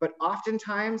 But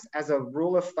oftentimes, as a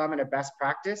rule of thumb and a best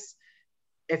practice,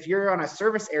 if you're on a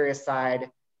service area side,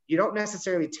 you don't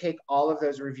necessarily take all of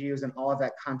those reviews and all of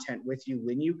that content with you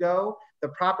when you go. The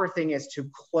proper thing is to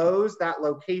close that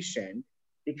location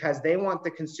because they want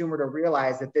the consumer to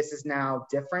realize that this is now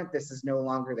different. This is no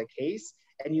longer the case.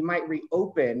 And you might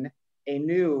reopen a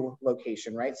new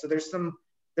location, right? So there's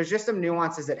just some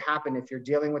nuances that happen if you're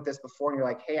dealing with this before and you're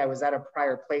like, hey, I was at a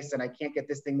prior place and I can't get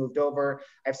this thing moved over.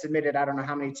 I've submitted, I don't know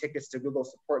how many tickets to Google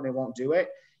support and they won't do it.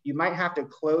 You might have to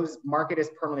mark it as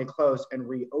permanently closed and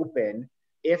reopen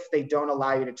if they don't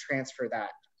allow you to transfer that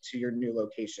to your new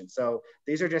location. So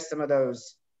these are just some of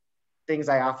those things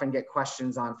I often get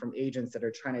questions on from agents that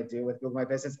are trying to do with Google My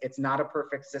Business. It's not a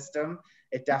perfect system.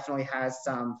 It definitely has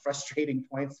some frustrating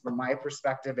points from my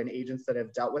perspective and agents that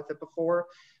have dealt with it before,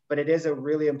 but it is a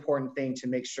really important thing to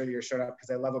make sure that you're showing up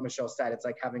because I love what Michelle said. It's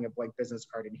like having a blank business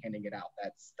card and handing it out.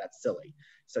 That's silly.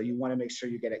 So you want to make sure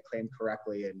you get it claimed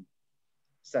correctly and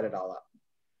set it all up.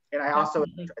 And I also,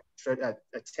 a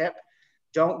tip,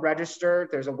 don't register.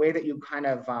 There's a way that you kind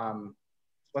of,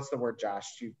 what's the word, Josh?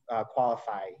 You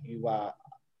qualify, you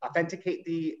authenticate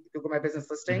the Google My Business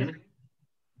listing. Mm-hmm.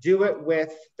 Do it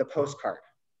with the postcard.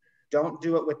 Don't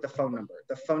do it with the phone number.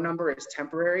 The phone number is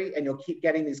temporary and you'll keep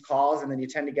getting these calls and then you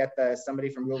tend to get somebody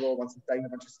from Google wants to tell you a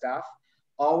bunch of stuff.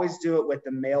 Always do it with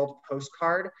the mailed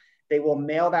postcard. They will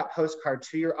mail that postcard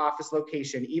to your office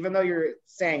location. Even though you're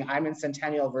saying I'm in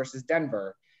Centennial versus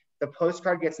Denver, the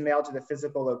postcard gets mailed to the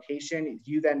physical location.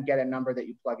 You then get a number that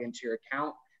you plug into your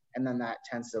account and then that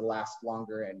tends to last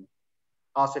longer. And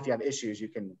also if you have issues, you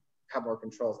can have more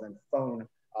controls than phone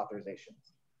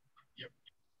authorizations. Yep.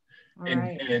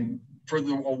 And for a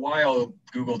while,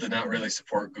 Google did not really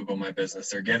support Google My Business.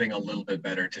 They're getting a little bit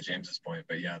better to James's point,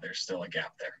 but yeah, there's still a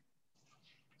gap there.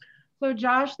 So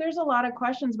Josh, there's a lot of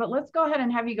questions, but let's go ahead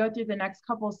and have you go through the next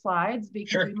couple of slides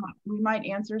because sure. we might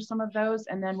answer some of those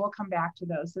and then we'll come back to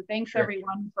those. So thanks sure.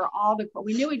 everyone for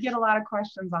we knew we'd get a lot of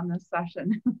questions on this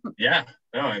session. Yeah,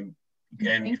 no,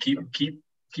 and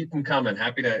keep them coming.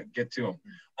 Happy to get to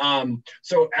them.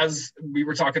 So as we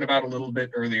were talking about a little bit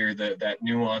earlier, that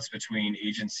nuance between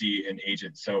agency and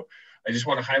agent. So I just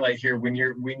want to highlight here, when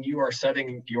you are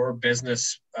setting your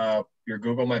business, your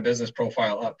Google My Business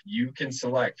profile up, you can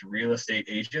select real estate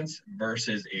agents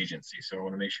versus agency. So I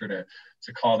want to make sure to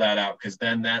call that out because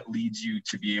then that leads you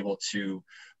to be able to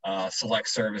select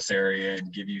service area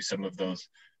and give you some of those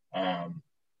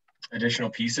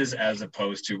additional pieces as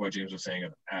opposed to what James was saying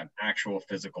of an actual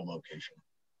physical location.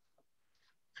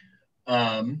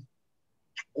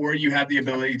 Or you have the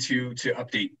ability to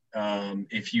update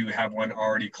if you have one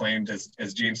already claimed,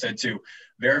 as James said too.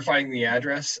 Verifying the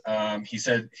address, he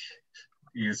said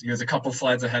he was a couple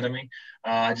slides ahead of me.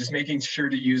 Just making sure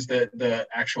to use the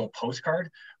actual postcard.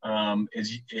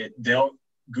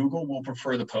 Google will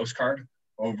prefer the postcard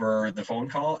over the phone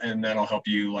call, and that'll help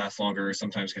you last longer.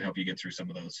 Sometimes can help you get through some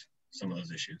of those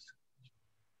issues.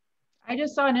 I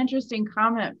just saw an interesting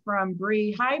comment from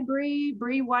Bree. Hi, Bree.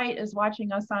 Bree White is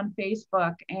watching us on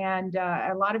Facebook, and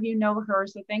a lot of you know her,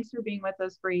 so thanks for being with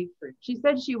us, Bree. She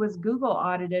said she was Google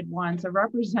audited once. A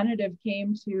representative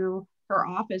came to her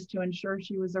office to ensure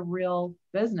she was a real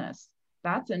business.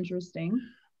 That's interesting.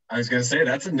 I was going to say,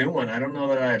 that's a new one. I don't know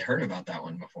that I had heard about that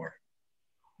one before.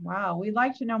 Wow, we'd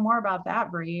like to know more about that,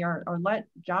 Bree, or let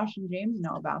Josh and James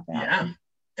know about that. Yeah,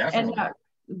 definitely. And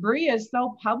Bree is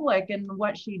so public in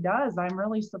what she does. I'm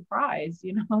really surprised,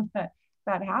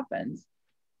 that happens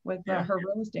with her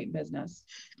real estate business.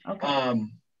 Okay.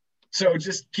 So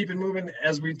just keep it moving.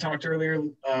 As we talked earlier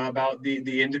about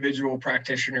the individual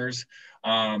practitioners,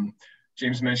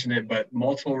 James mentioned it, but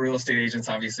multiple real estate agents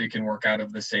obviously can work out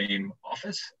of the same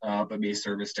office, but may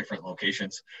service different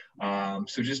locations.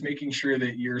 So just making sure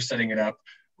that you're setting it up,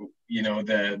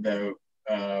 the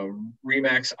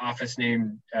RE/MAX office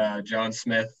name, John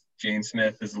Smith Jane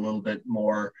Smith is a little bit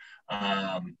more,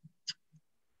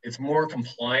 it's more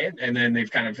compliant. And then they've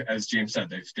kind of, as James said,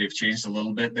 they've changed a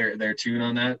little bit their tune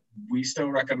on that. We still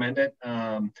recommend it,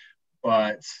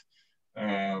 but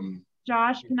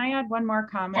Josh, can I add one more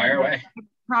comment? Fire away. I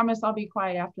promise I'll be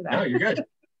quiet after that. No, you're good.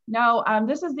 No,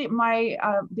 this is the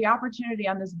opportunity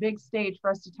on this big stage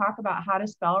for us to talk about how to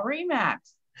spell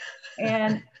RE/MAX.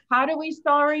 And how do we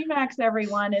spell RE/MAX,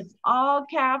 everyone? It's all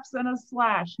caps and a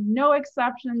slash, no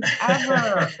exceptions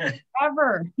ever,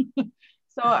 ever.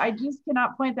 So I just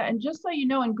cannot point that. And just so you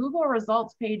know, in Google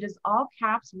results pages, all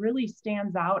caps really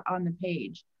stands out on the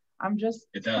page. I'm just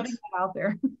putting that out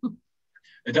there.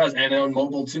 It does, and on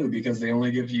mobile too, because they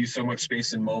only give you so much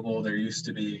space in mobile. There used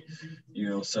to be,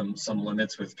 some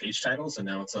limits with page titles, and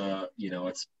now it's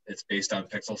it's based on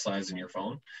pixel size in your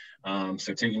phone.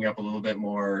 So taking up a little bit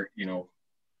more,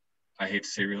 I hate to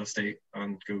say real estate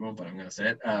on Google, but I'm going to say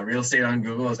it. Real estate on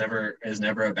Google is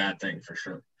never a bad thing, for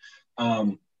sure.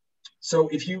 So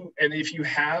if you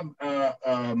have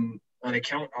an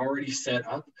account already set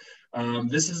up,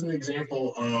 this is an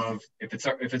example of if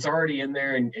it's already in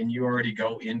there and you already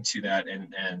go into that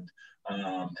and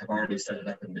have already set it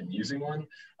up and been using one.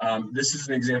 This is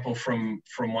an example from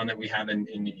one that we have in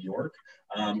New York.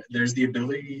 There's the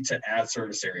ability to add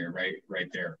service area right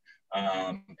there,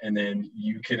 and then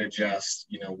you can adjust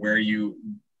where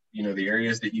the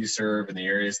areas that you serve and the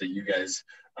areas that you guys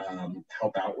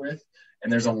help out with.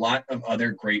 And there's a lot of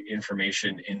other great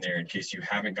information in there in case you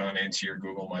haven't gone into your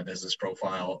Google My Business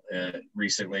profile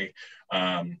recently.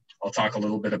 I'll talk a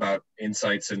little bit about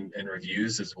insights and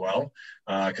reviews as well,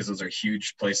 because those are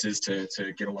huge places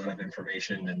to get a lot of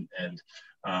information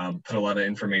and put a lot of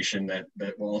information that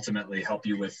will ultimately help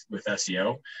you with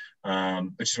SEO.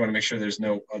 But just want to make sure there's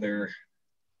no other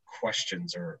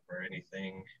questions or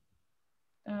anything.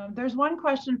 There's one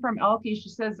question from Elke. She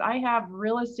says, I have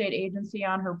real estate agency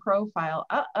on her profile.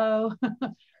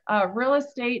 Real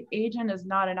estate agent is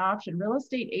not an option. Real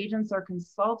estate agents or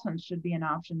consultants should be an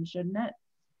option, shouldn't it?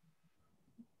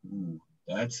 Ooh,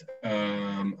 that's,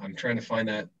 I'm trying to find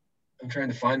that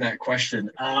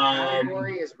question.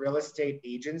 Category is real estate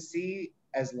agency,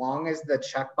 as long as the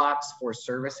checkbox for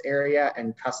service area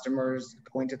and customers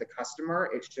going to the customer,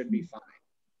 it should be fine.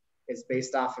 It's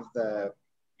based off of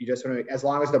as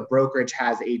long as the brokerage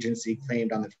has agency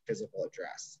claimed on the physical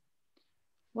address.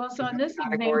 Well, so in this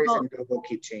categories example, in Google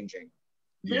keep changing.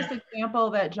 This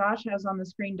example that Josh has on the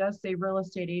screen does say real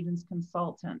estate agents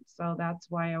consultant. So that's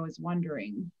why I was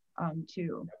wondering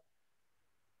too.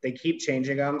 They keep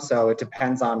changing them. So it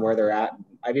depends on where they're at.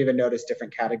 I've even noticed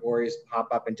different categories pop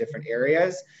up in different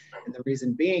areas. And the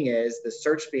reason being is the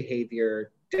search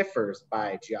behavior differs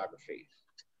by geography.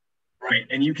 Right,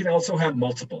 and you can also have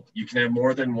multiple. You can have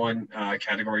more than one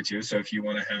category too. So if you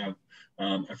want to have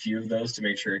a few of those to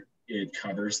make sure it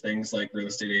covers things like real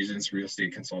estate agents, real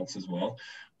estate consultants as well,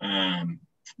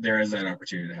 there is that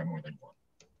opportunity to have more than one.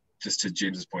 Just to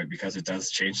James's point, because it does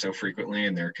change so frequently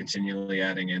and they're continually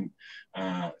adding in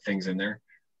things in there.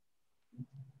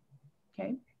 Okay,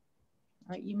 all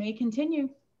right, you may continue.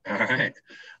 All right.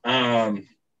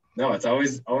 No, it's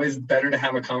always better to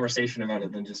have a conversation about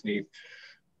it than just me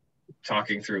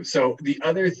talking through. So the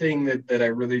other thing that I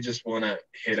really just want to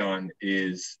hit on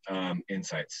is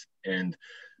insights. And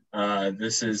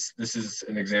this is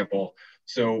an example.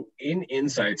 So in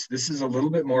insights, this is a little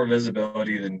bit more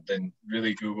visibility than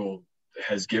really Google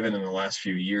has given in the last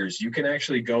few years. You can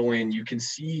actually go in, you can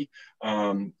see,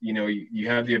 you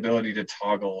have the ability to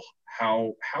toggle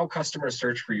how customers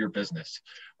search for your business.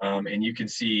 And you can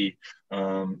see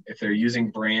if they're using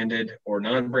branded or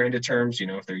non-branded terms,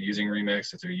 if they're using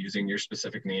RE/MAX, if they're using your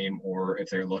specific name, or if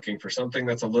they're looking for something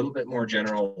that's a little bit more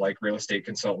general, like real estate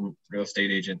consultant, real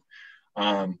estate agent.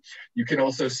 You can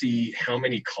also see how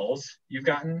many calls you've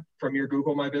gotten from your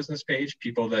Google My Business page,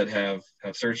 people that have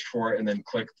searched for it and then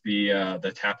clicked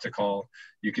the tap to call.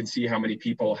 You can see how many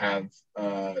people have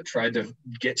tried to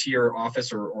get to your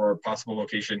office or possible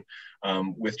location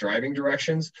with driving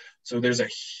directions. So there's a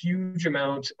huge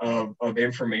amount of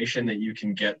information that you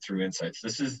can get through Insights.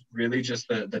 This is really just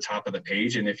the top of the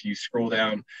page. And if you scroll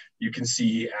down, you can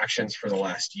see actions for the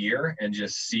last year and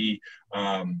just see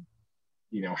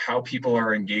how people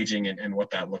are engaging and what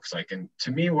that looks like. And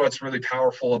to me, what's really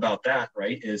powerful about that,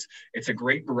 right, is it's a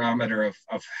great barometer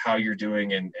of how you're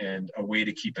doing and a way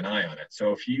to keep an eye on it.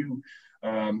 So if you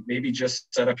maybe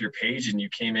just set up your page and you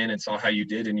came in and saw how you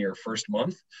did in your first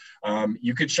month,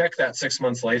 you could check that 6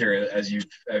 months later as you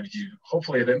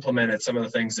hopefully have implemented some of the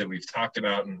things that we've talked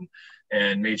about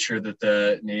and made sure that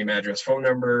the name, address, phone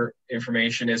number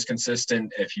information is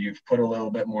consistent. If you've put a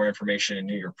little bit more information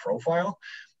into your profile,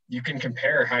 you can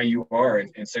compare how you are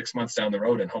in 6 months down the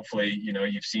road, and hopefully,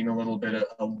 you've seen a little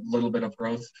bit of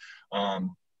growth.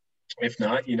 If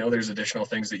not, there's additional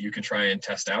things that you can try and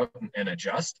test out and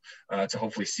adjust to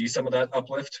hopefully see some of that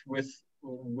uplift with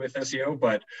SEO.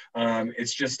 But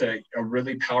it's just a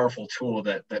really powerful tool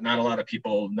that not a lot of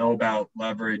people know about,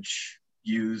 leverage,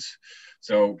 use.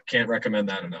 So can't recommend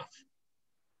that enough.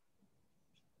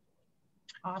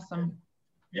 Awesome.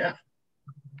 Yeah.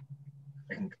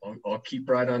 I'll keep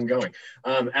right on going.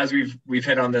 As we've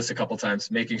hit on this a couple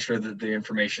times, making sure that the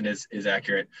information is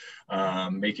accurate,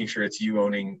 making sure it's you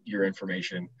owning your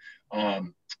information.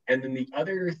 And then the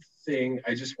other thing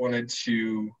I just wanted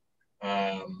to,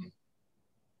 I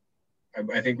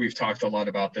think we've talked a lot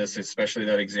about this, especially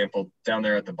that example down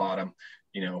there at the bottom,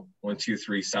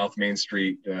 123 South Main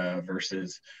Street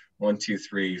versus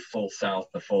 123 full south,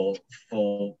 the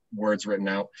full words written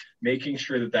out. Making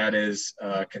sure that is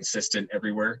consistent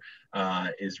everywhere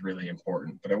is really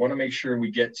important. But I want to make sure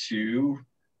we get to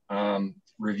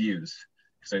reviews,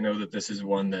 because I know that this is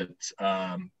one that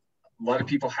a lot of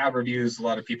people have reviews, a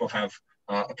lot of people have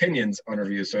opinions on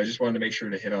reviews. So I just wanted to make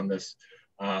sure to hit on this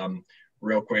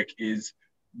real quick. Is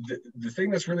the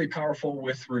thing that's really powerful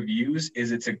with reviews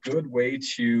is it's a good way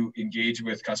to engage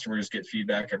with customers, get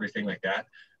feedback, everything like that.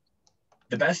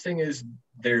 The best thing is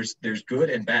there's good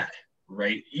and bad,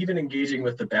 right? Even engaging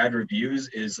with the bad reviews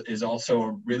is also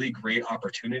a really great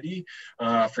opportunity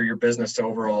for your business to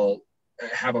overall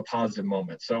have a positive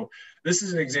moment. So this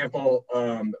is an example.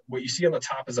 What you see on the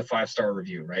top is a 5-star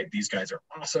review, right? These guys are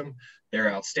awesome. They're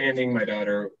outstanding. My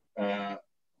daughter,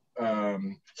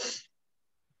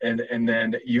 and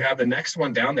then you have the next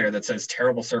one down there that says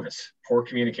terrible service, poor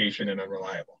communication, and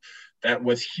unreliable. That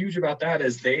what's huge about that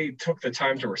is they took the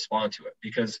time to respond to it,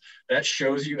 because that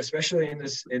shows you, especially in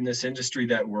this industry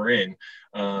that we're in,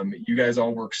 you guys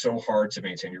all work so hard to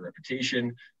maintain your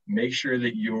reputation. Make sure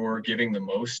that you're giving the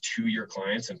most to your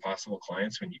clients and possible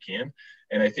clients when you can.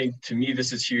 And I think, to me,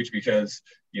 this is huge because,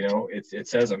 it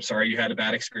says, I'm sorry you had a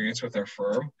bad experience with our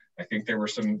firm. I think there were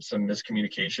some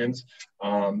miscommunications.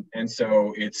 And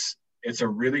so it's a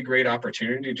really great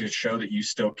opportunity to show that you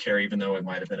still care, even though it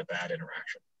might have been a bad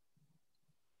interaction.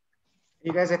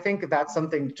 You guys, I think that's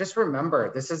something, just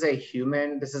remember, this is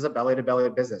a belly-to-belly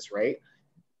business, right?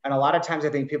 And a lot of times I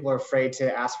think people are afraid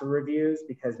to ask for reviews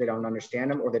because they don't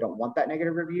understand them or they don't want that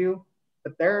negative review.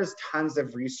 But there's tons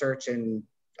of research and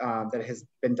that has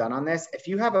been done on this. If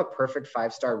you have a perfect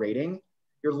 5-star rating,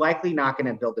 you're likely not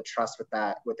going to build the trust with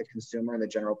the consumer and the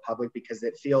general public because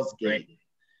it feels giddy. Right.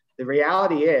 The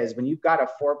reality is, when you've got a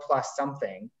 4+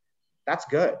 something, that's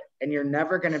good. And you're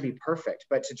never going to be perfect.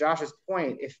 But to Josh's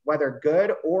point, if whether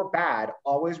good or bad,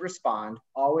 always respond,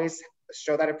 always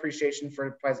show that appreciation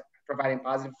for providing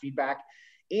positive feedback.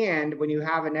 And when you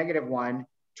have a negative one,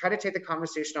 try to take the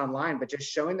conversation online, but just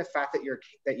showing the fact that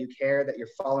you care, that you're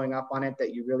following up on it,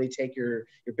 that you really take your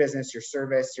business, your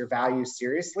service, your values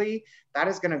seriously, that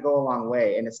is going to go a long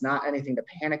way. And it's not anything to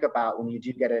panic about when you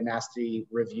do get a nasty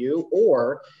review,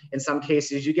 or in some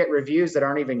cases you get reviews that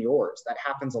aren't even yours. That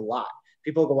happens a lot.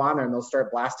 People go on there and they'll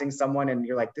start blasting someone and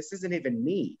you're like, this isn't even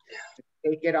me.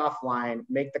 Take it offline,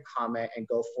 make the comment, and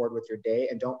go forward with your day,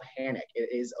 and don't panic. It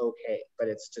is okay, but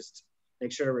it's just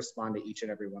make sure to respond to each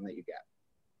and every one that you get.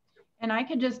 And I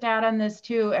could just add on this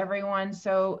too, everyone.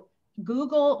 So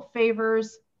Google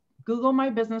favors Google My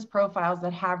Business profiles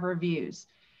that have reviews,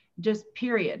 just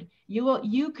period.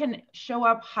 You can show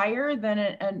up higher than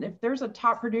and if there's a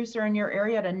top producer in your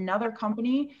area at another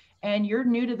company and you're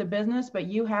new to the business, but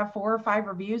you have 4 or 5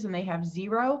 reviews and they have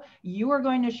 0, you are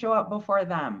going to show up before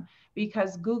them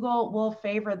because Google will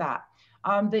favor that.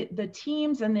 The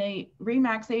teams and the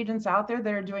RE/MAX agents out there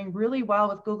that are doing really well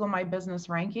with Google My Business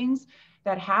rankings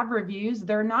that have reviews,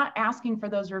 they're not asking for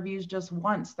those reviews just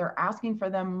once. They're asking for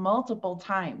them multiple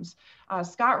times.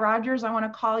 Scott Rogers, I want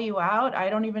to call you out. I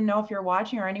don't even know if you're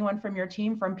watching or anyone from your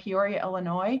team from Peoria,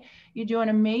 Illinois. You do an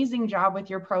amazing job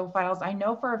with your profiles. I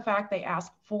know for a fact they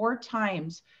ask 4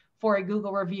 times for a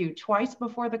Google review, twice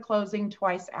before the closing,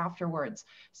 twice afterwards.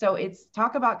 So it's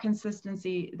talk about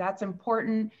consistency. That's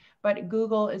important, but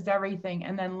Google is everything.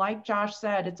 And then like Josh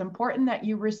said, it's important that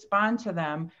you respond to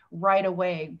them right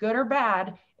away. Good or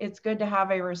bad, it's good to have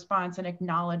a response and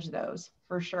acknowledge those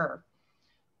for sure.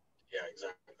 Yeah,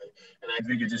 exactly. And I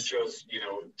think it just shows,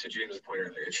 to James' point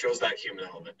earlier, it shows that human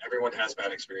element. Everyone has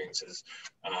bad experiences,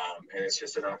 and it's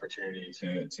just an opportunity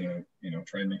to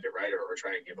try and make it right or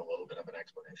try and give a little bit of an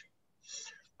explanation.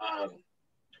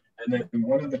 And then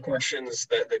one of the questions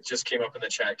that just came up in the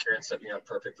chat, Karen set me up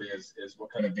perfectly, is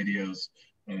what kind of videos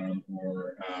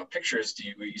or pictures do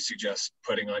you suggest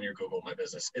putting on your Google My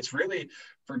Business? It's really,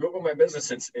 for Google My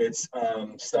Business, it's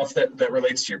stuff that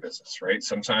relates to your business, right?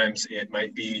 Sometimes it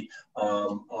might be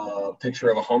a picture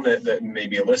of a home that may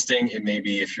be a listing. It may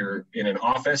be, if you're in an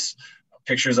office,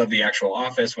 pictures of the actual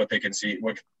office, what they can see,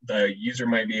 what the user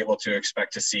might be able to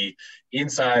expect to see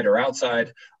inside or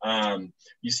outside.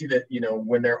 You see that,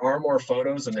 when there are more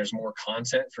photos and there's more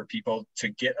content for people to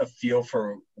get a feel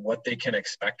for what they can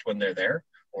expect when they're there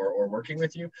or working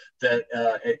with you, that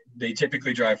they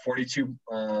typically drive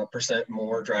 42%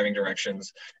 more driving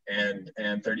directions and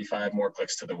 35 more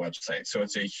clicks to the website. So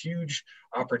it's a huge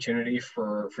opportunity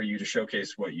for you to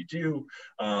showcase what you do,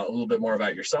 a little bit more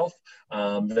about yourself,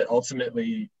 that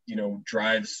ultimately,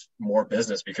 drives more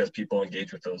business because people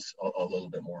engage with those a little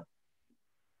bit more.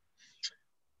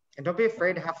 And don't be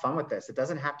afraid to have fun with this. It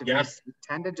doesn't have to be, we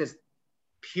tend to just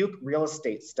puke real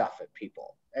estate stuff at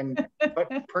people, and put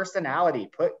personality,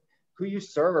 put who you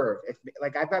serve. If,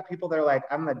 like, I've got people that are like,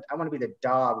 I want to be the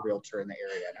dog realtor in the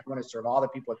area, and I want to serve all the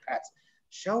people with pets.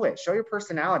 Show it, show your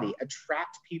personality,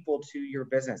 attract people to your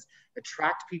business,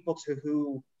 attract people to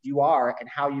who you are and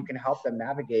how you can help them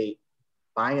navigate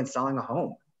buying and selling a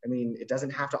home. I mean, it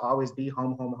doesn't have to always be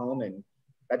home, and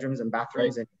bedrooms and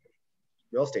bathrooms and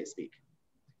real estate speak.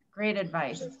 Great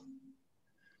advice.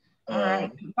 All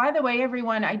right. By the way,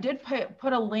 everyone, I did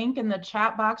put a link in the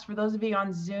chat box for those of you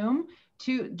on Zoom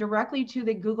directly to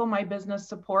the Google My Business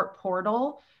support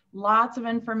portal. Lots of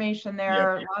information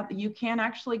there. Yep. You can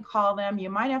actually call them. You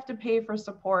might have to pay for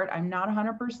support. I'm not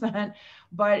 100%,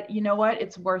 but you know what?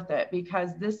 It's worth it,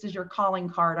 because this is your calling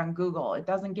card on Google. It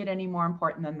doesn't get any more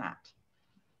important than that.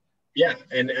 Yeah,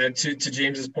 and to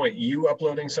James's point, you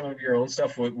uploading some of your own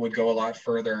stuff would go a lot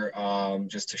further,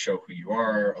 just to show who you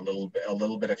are. A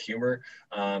little bit of humor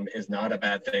is not a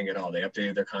bad thing at all. They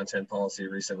updated their content policy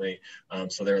recently,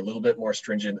 so they're a little bit more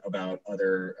stringent about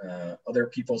other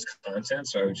people's content.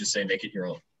 So I would just say make it your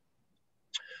own.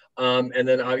 And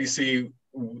then obviously,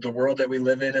 the world that we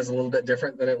live in is a little bit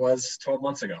different than it was 12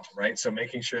 months ago, right? So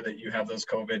making sure that you have those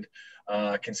COVID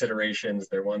considerations,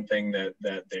 they're one thing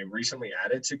that they recently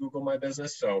added to Google My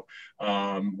Business. So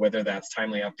whether that's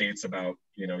timely updates about,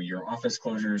 your office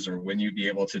closures, or when you'd be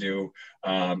able to do,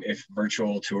 if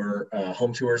virtual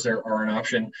home tours are an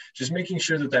option, just making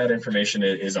sure that information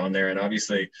is on there. And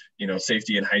obviously,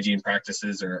 safety and hygiene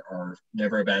practices are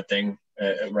never a bad thing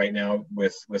right now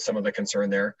with some of the concern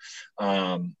there.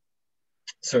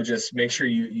 So just make sure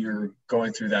you're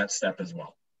going through that step as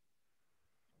well.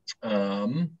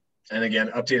 And again,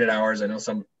 updated hours. I know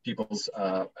some people's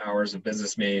hours of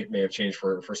business may have changed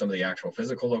for some of the actual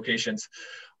physical locations,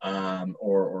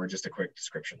 or just a quick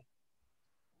description.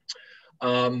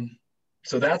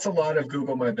 So that's a lot of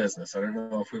Google My Business. I don't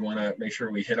know if we want to make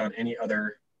sure we hit on any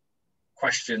other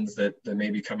questions that may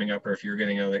be coming up, or if you're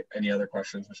getting any other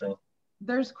questions, Michelle.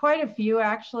 There's quite a few,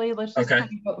 actually. Let's just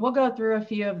we'll go through a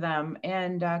few of them,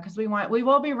 and because we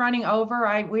will be running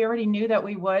over. We already knew that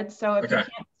we would. So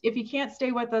if you can't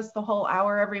stay with us the whole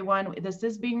hour, everyone, this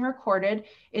is being recorded.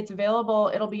 It's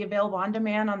available. It'll be available on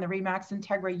demand on the RE/MAX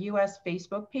INTEGRA US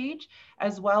Facebook page,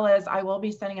 as well as I will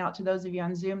be sending out to those of you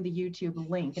on Zoom the YouTube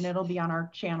link, and it'll be on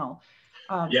our channel.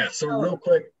 So real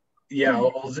quick. Yeah,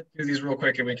 I'll zip through these real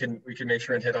quick, and we can make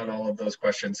sure and hit on all of those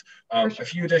questions. A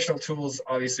few additional tools.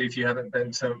 Obviously, if you haven't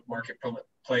been to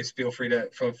Marketplace, feel free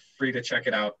to check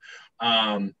it out.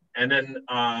 And then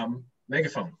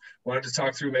Megaphone. Wanted to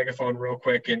talk through Megaphone real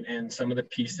quick, and some of the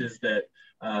pieces that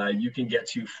you can get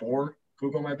to for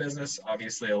Google My Business.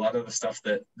 Obviously, a lot of the stuff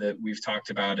that we've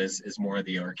talked about is more of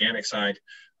the organic side,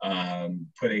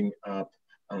 putting up.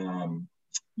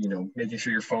 Making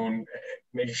sure your phone,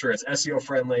 making sure it's SEO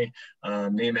friendly,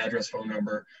 name, address, phone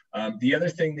number. The other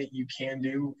thing that you can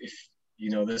do, if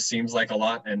this seems like a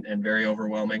lot and very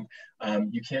overwhelming,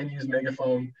 you can use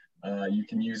Megaphone. You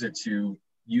can use it to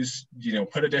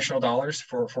put additional dollars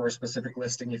for a specific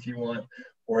listing if you want.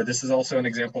 Or this is also an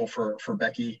example for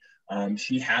Becky.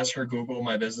 She has her Google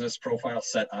My Business profile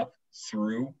set up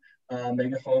through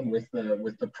Megaphone with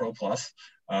the Pro Plus.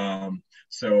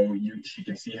 So she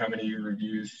can see how many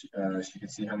reviews, she can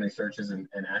see how many searches and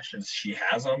actions she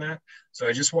has on that. So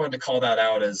I just wanted to call that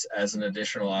out as an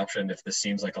additional option. If this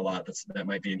seems like a lot, that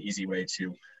might be an easy way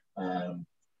to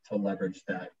leverage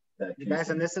that. You guys,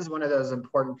 and this is one of those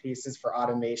important pieces for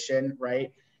automation,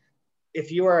 right?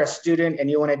 If you are a student and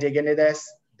you want to dig into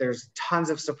this, there's tons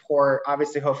of support.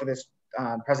 Obviously, hopefully this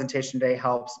presentation today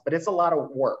helps, but it's a lot of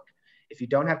work. If you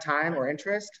don't have time or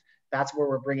interest, that's where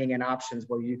we're bringing in options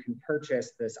where you can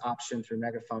purchase this option through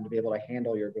Megaphone to be able to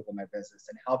handle your Google My Business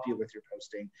and help you with your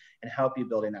posting and help you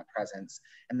building that presence.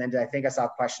 And then I think I saw a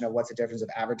question of what's the difference of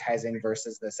advertising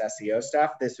versus this SEO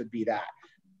stuff. This would be that.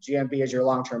 GMB is your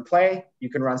long-term play. You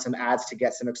can run some ads to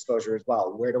get some exposure as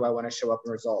well. Where do I want to show up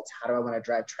in results? How do I want to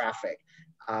drive traffic?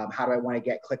 How do I want to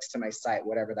get clicks to my site?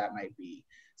 Whatever that might be.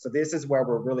 So this is where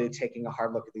we're really taking a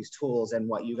hard look at these tools, and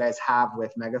what you guys have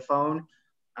with Megaphone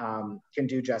can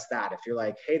do just that. If you're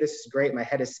like, hey, this is great, my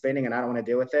head is spinning and I don't want to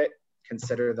deal with it,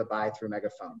 consider the buy through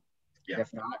Megaphone. Yeah. And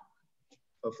if not,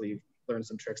 hopefully you've learned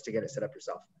some tricks to get it set up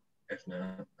yourself. If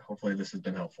not, hopefully this has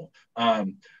been helpful.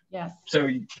 Yes. So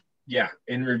yeah,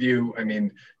 in review, I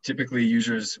mean, typically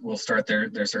users will start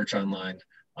their search online.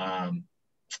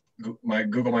 My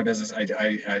Google My Business, I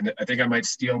think I might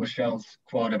steal Michelle's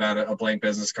quote about a blank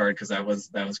business card, because that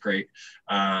was great.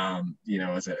 You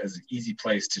know, as an easy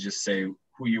place to just say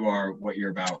who you are, what you're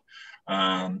about,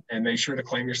 and make sure to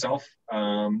claim yourself,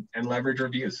 and leverage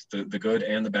reviews, the good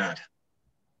and the bad.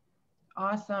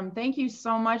 Awesome. Thank you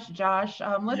so much, Josh.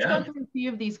 Let's go through a few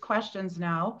of these questions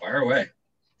now. Fire away.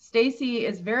 Stacy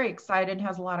is very excited,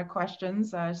 has a lot of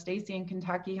questions. Stacy in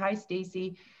Kentucky. Hi,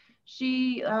 Stacy.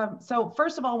 She, so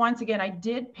first of all, once again, I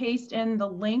did paste in the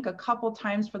link a couple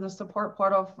times for the support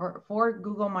portal for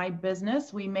Google My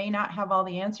Business. We may not have all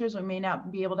the answers. We may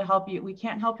not be able to help you. We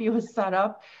can't help you with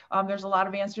setup. There's a lot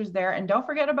of answers there. And don't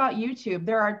forget about YouTube.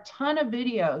 There are a ton of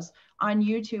videos on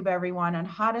YouTube, everyone, on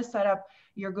how to set up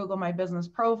your Google My Business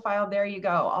profile. There you go.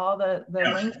 All the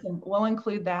links, and we'll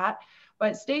include that.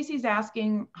 But Stacy's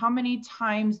asking, how many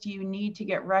times do you need to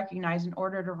get recognized in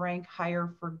order to rank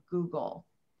higher for Google?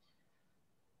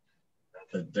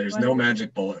 There's no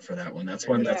magic bullet for that one. That's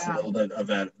one that's a little bit of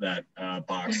that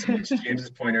box. And to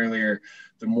James's point earlier,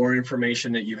 the more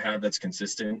information that you have that's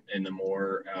consistent, and the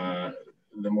more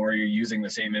you're using the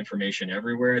same information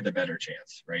everywhere, the better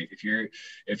chance, right?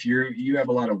 If you have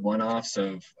a lot of one-offs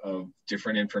of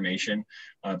different information,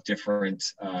 of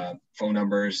different phone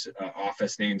numbers,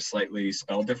 office names slightly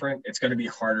spelled different, it's going to be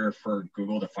harder for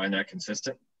Google to find that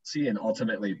consistency and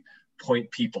ultimately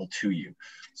point people to you.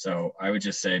 So I would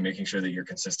just say making sure that you're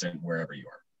consistent wherever you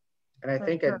are. And I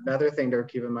think another thing to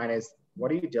keep in mind is, what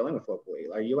are you dealing with locally?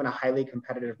 Are you in a highly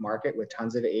competitive market with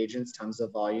tons of agents, tons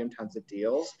of volume, tons of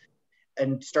deals?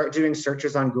 And start doing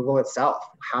searches on Google itself.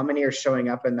 How many are showing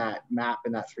up in that map,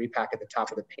 in that 3-pack at the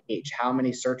top of the page? How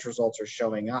many search results are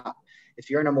showing up? If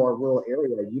you're in a more rural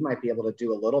area, you might be able to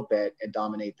do a little bit and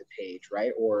dominate the page,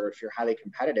 right? Or if you're highly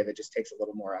competitive, it just takes a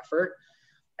little more effort.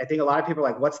 I think a lot of people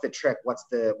are like, what's the trick? What's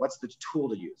the tool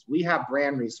to use? We have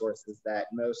brand resources that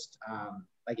most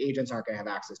like agents aren't going to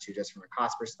have access to, just from a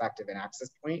cost perspective and access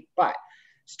point. But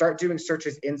start doing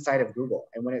searches inside of Google.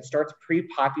 And when it starts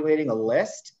pre-populating a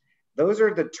list, those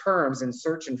are the terms and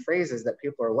search and phrases that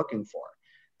people are looking for.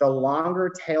 The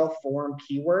longer tail form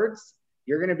keywords,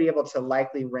 you're going to be able to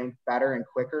likely rank better and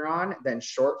quicker on than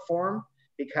short form,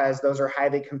 because those are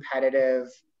highly competitive,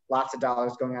 lots of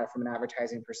dollars going at it from an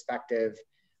advertising perspective.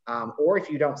 Or if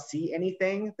you don't see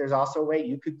anything, there's also a way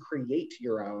you could create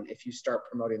your own if you start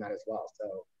promoting that as well.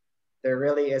 So there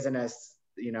really isn't a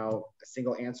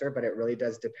single answer, but it really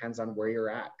does depends on where you're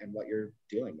at and what you're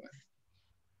dealing with.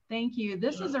 Thank you.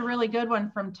 This is a really good one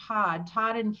from Todd.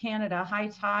 Todd in Canada. Hi,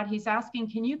 Todd. He's asking,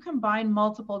 can you combine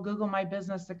multiple Google My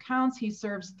Business accounts? He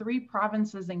serves 3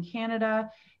 provinces in Canada.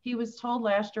 He was told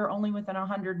last year only within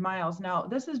 100 miles. Now,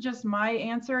 this is just my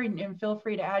answer, and feel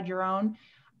free to add your own.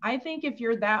 I think if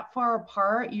you're that far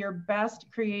apart, you're best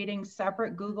creating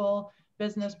separate Google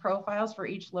business profiles for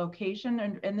each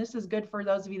location. And this is good for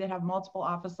those of you that have multiple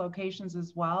office locations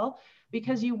as well,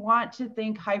 because you want to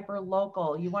think hyper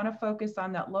local. You want to focus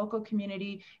on that local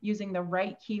community using the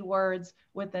right keywords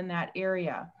within that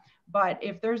area. But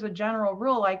if there's a general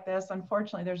rule like this,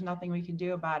 unfortunately, there's nothing we can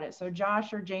do about it. So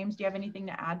Josh or James, do you have anything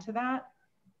to add to that?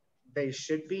 They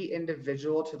should be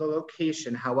individual to the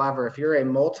location. However, if you're a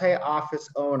multi-office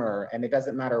owner and it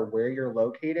doesn't matter where you're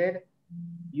located,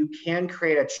 you can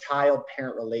create a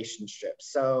child-parent relationship.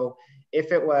 So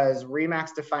if it was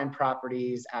Remax Defined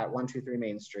Properties at 123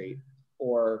 Main Street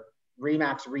or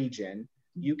Remax Region,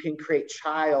 you can create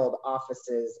child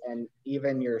offices, and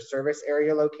even your service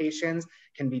area locations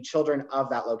can be children of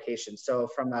that location. So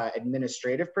from an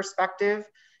administrative perspective,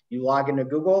 you log into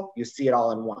Google, you see it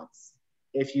all in once.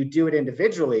 If you do it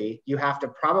individually, you have to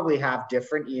probably have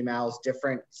different emails,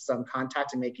 some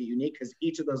contact to make it unique, because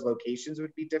each of those locations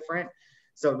would be different.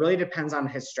 So it really depends on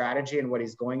his strategy and what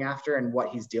he's going after and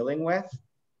what he's dealing with.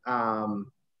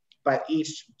 But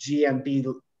each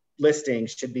GMB listing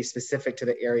should be specific to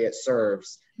the area it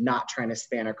serves, not trying to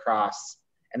span across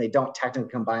and they don't technically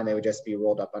combine, they would just be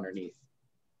rolled up underneath.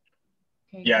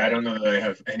 Okay, Yeah, I don't know that I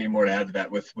have any more to add to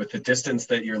that. With the distance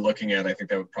that you're looking at, I think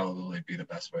that would probably be the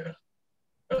best way to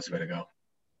go.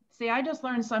 See, I just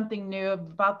learned something new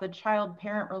about the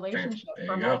child-parent relationship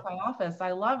for multi-office.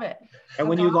 I love it. And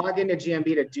when you log into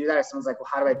GMB to do that, if someone's like, well,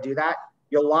 how do I do that?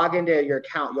 You'll log into your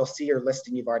account. You'll see your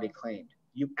listing you've already claimed.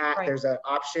 You add, there's an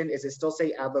option. Is it still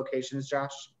say add locations,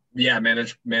 Josh? Yeah,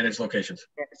 manage locations.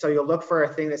 So you'll look for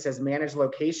a thing that says manage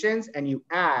locations, and you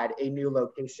add a new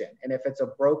location. And if it's a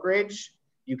brokerage,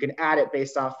 you can add it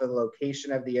based off the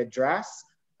location of the address.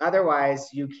 Otherwise,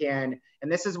 you can,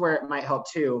 and this is where it might help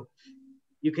too,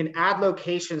 you can add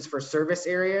locations for service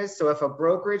areas. So if a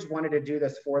brokerage wanted to do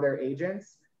this for their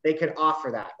agents, they could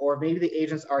offer that. Or maybe the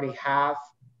agents already have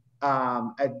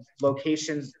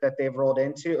locations that they've rolled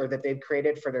into or that they've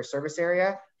created for their service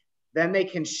area. Then they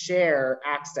can share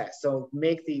access. So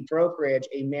make the brokerage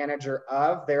a manager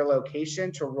of their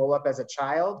location to roll up as a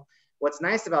child. What's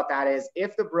nice about that is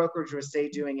if the brokerage was, say,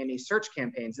 doing any search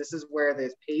campaigns, this is where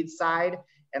the paid side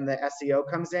and the SEO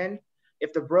comes in.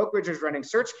 If the brokerage is running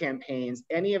search campaigns,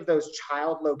 any of those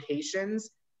child locations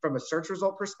from a search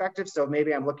result perspective, so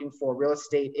maybe I'm looking for real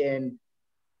estate in,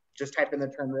 just type in the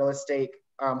term real estate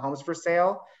homes for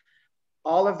sale,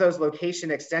 all of those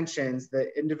location extensions, the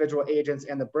individual agents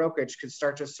and the brokerage could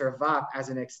start to serve up as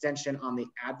an extension on the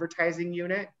advertising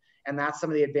unit. And that's some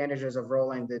of the advantages of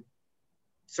rolling the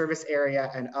service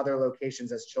area and other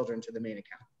locations as children to the main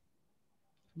account.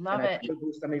 Love it.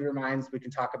 Some of your minds, we can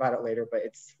talk about it later, but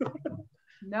it's.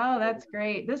 No, that's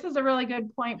great. This is a really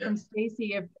good point from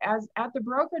Stacy. If as at the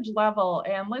brokerage level,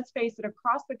 and let's face it,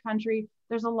 across the country,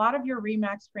 there's a lot of your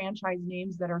RE/MAX franchise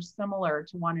names that are similar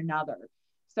to one another.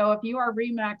 So if you are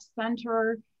RE/MAX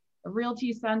Center,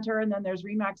 Realty Center, and then there's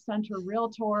RE/MAX Center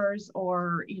Realtors,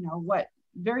 or what,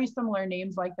 very similar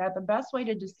names like that, the best way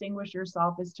to distinguish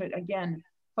yourself is to, again,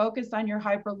 focus on your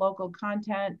hyper-local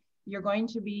content. You're going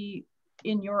to be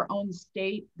in your own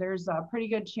state. There's a pretty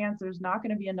good chance there's not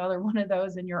going to be another one of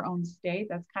those in your own state.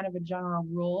 That's kind of a general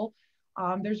rule.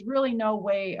 There's really no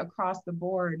way across the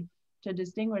board to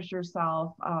distinguish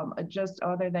yourself just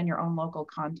other than your own local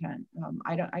content.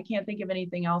 I can't think of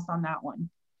anything else on that one.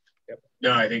 Yep.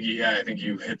 No, I think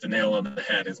you hit the nail on the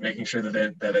head. Is making sure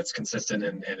that it's consistent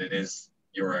and it is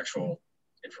your actual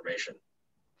information.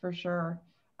 For sure.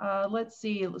 Let's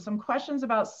see, some questions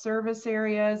about service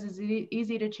areas. Is it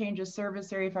easy to change a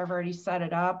service area if I've already set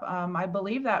it up? I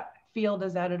believe that field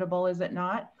is editable, is it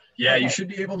not? Yeah, okay. You should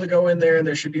be able to go in there, and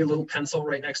there should be a little pencil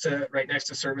right next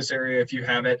to service area if you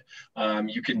have it.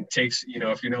 You can take,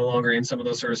 if you're no longer in some of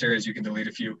those service areas, you can delete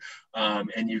a few,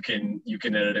 and you can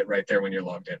edit it right there when you're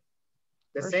logged in.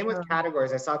 The same with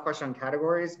categories. I saw a question on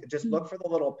categories. Just look for the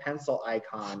little pencil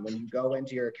icon when you go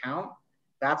into your account.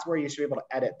 That's where you should be able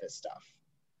to edit this stuff.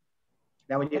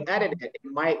 Now, when you edit it, it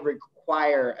might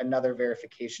require another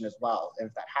verification as well. And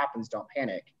if that happens, don't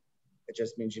panic. It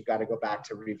just means you've got to go back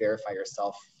to re-verify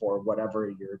yourself for whatever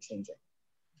you're changing.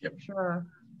 Yep. Sure.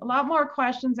 A lot more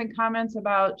questions and comments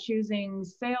about choosing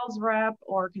sales rep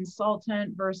or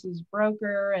consultant versus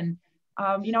broker. And,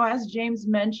 as James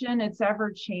mentioned, it's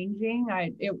ever changing.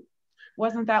 It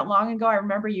wasn't that long ago. I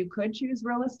remember you could choose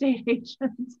real estate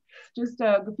agents just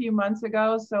a few months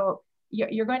ago. So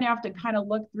you're going to have to kind of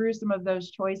look through some of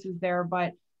those choices there.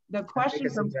 But the question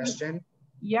from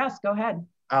yes, go ahead.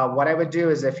 What I would do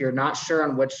is if you're not sure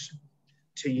on which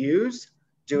to use,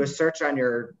 do a search on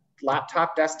your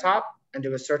laptop, desktop, and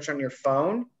do a search on your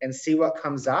phone and see what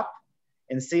comes up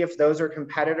and see if those are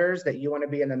competitors that you want to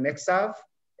be in the mix of.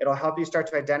 It'll help you start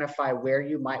to identify where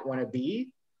you might want to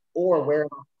be or where an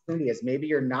opportunity is. Maybe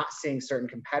you're not seeing certain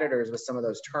competitors with some of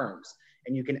those terms.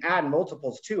 And you can add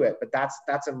multiples to it, but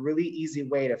that's a really easy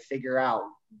way to figure out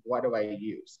what do I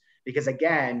use? Because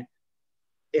again,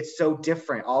 it's so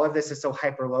different. All of this is so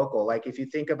hyper local. Like if you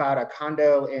think about a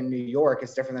condo in New York,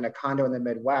 it's different than a condo in the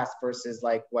Midwest versus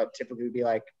like what typically would be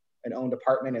like an owned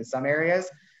apartment in some areas.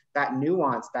 That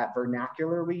nuance, that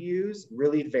vernacular we use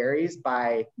really varies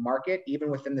by market, even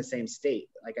within the same state.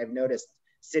 Like I've noticed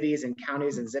cities and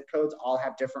counties and zip codes all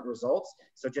have different results.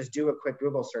 So just do a quick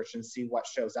Google search and see what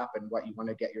shows up and what you want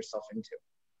to get yourself into.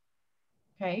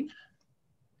 Okay.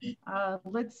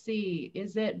 Let's see.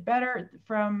 Is it better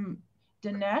from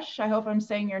Dinesh? I hope I'm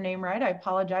saying your name right. I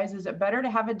apologize. Is it better to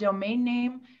have a domain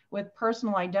name with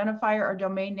personal identifier or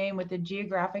domain name with the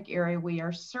geographic area we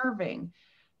are serving?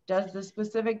 Does the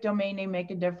specific domain name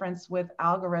make a difference with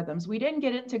algorithms? We didn't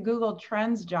get into Google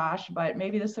Trends, Josh, but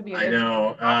maybe this would be a good. I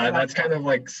know that's kind of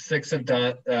like six of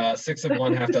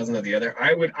one, half dozen of the other.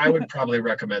 I would probably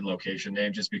recommend location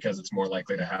name just because it's more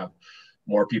likely to have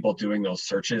more people doing those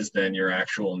searches than your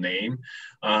actual name.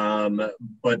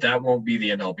 But that won't be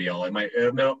the end all be all. It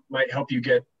might help you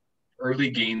get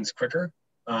early gains quicker.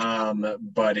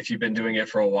 But if you've been doing it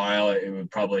for a while, it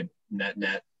would probably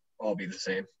net all be the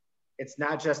same. It's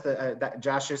not just that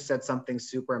Josh just said something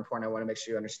super important. I want to make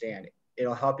sure you understand.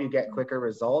 It'll help you get quicker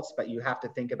results, but you have to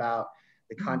think about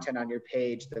the content on your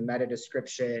page, the meta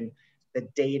description, the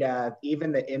data,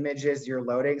 even the images you're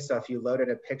loading. So if you loaded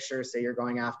a picture, say you're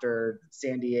going after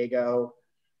San Diego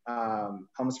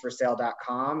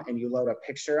homesforsale.com, and you load a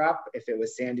picture up, if it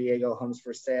was San Diego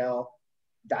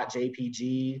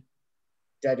homesforsale.jpg,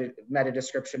 meta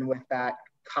description with that,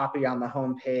 copy on the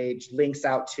homepage, links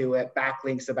out to it,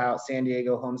 backlinks about San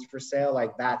Diego homes for sale,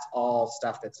 like that's all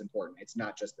stuff that's important. It's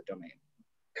not just the domain.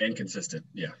 And consistent,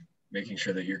 yeah. Making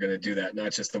sure that you're going to do that,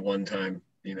 not just the one time,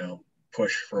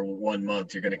 push for 1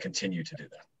 month. You're going to continue to do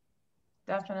that.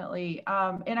 Definitely.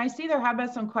 And I see there have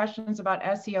been some questions about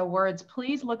SEO words.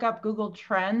 Please look up Google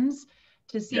Trends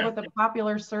to see what the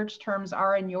popular search terms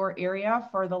are in your area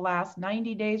for the last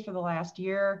 90 days, for the last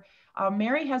year.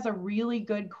 Mary has a really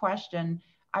good question.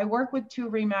 I work with 2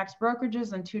 RE/MAX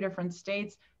brokerages in 2 different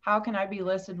states. How can I be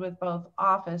listed with both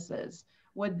offices?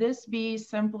 Would this be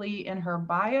simply in her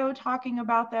bio talking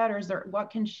about that, or is there, what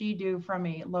can she do from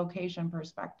a location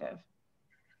perspective?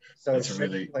 So it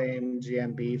should claim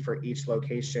GMB for each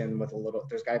location with a little,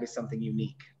 there's got to be something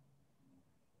unique.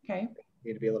 Okay.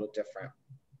 Need to be a little different.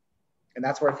 And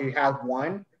that's where if you have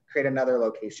one, create another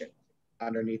location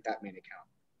underneath that main account.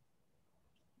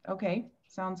 Okay,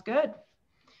 sounds good.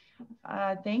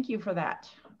 Thank you for that.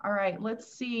 All right,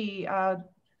 let's see.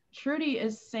 Trudy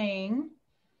is saying,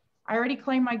 I already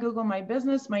claimed my Google My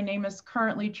Business. My name is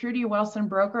currently Trudy Wilson,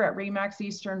 broker at RE/MAX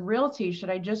Eastern Realty.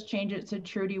 Should I just change it to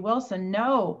Trudy Wilson?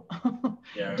 No,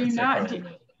 do not.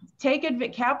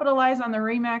 Capitalize on the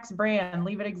RE/MAX brand.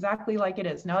 Leave it exactly like it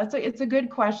is. No, it's a good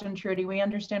question, Trudy. We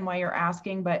understand why you're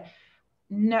asking, but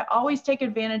no, always take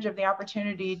advantage of the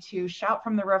opportunity to shout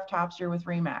from the rooftops. You're with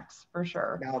RE/MAX for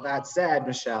sure. Now that said,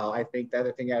 Michelle, I think the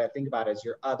other thing you got to think about is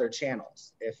your other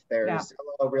channels. If there's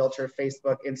Hello Realtor,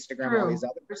 Facebook, Instagram, all these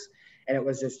others, and it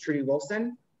was just Trudy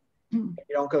Wilson, you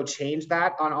don't go change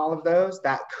that on all of those.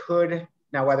 That could,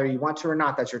 now whether you want to or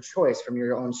not, that's your choice from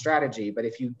your own strategy. But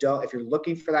if you don't, if you're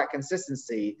looking for that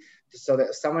consistency, so that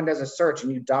if someone does a search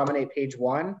and you dominate page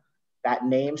 1, that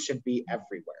name should be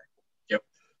everywhere.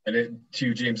 And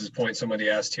to James's point, somebody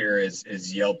asked here,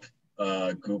 is Yelp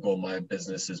Google My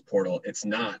Business's portal? It's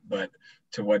not, but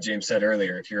to what James said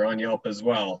earlier, if you're on Yelp as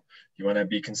well, you want to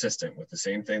be consistent with the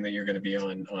same thing that you're going to be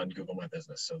on Google My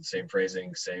Business. So the same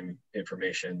phrasing, same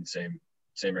information, same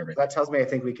everything. That tells me I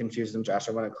think we confused them, Josh.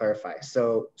 I want to clarify.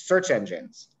 So search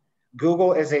engines.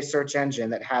 Google is a search engine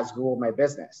that has Google My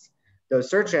Business. Those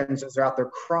search engines are out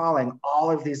there crawling all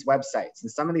of these websites.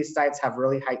 And some of these sites have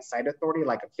really high site authority,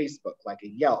 like a Facebook, like a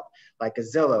Yelp, like a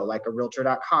Zillow, like a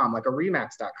Realtor.com, like a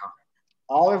RE/MAX.com.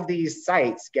 All of these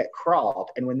sites get crawled.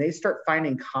 And when they start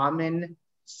finding common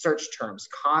search terms,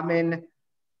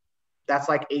 that's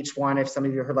like H1, if some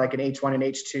of you heard like an H1 and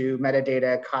H2,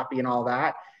 metadata, copy and all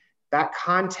that, that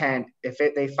content, if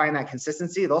they find that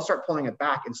consistency, they'll start pulling it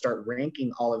back and start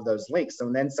ranking all of those links.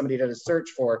 So then somebody does a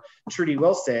search for Trudy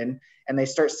Wilson and they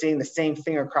start seeing the same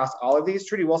thing across all of these.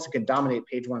 Trudy Wilson can dominate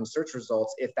page 1 search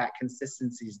results if that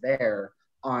consistency is there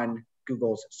on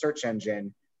Google's search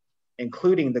engine,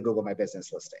 including the Google My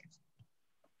Business listings.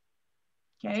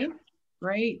 Okay,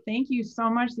 great. Thank you so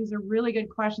much. These are really good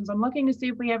questions. I'm looking to see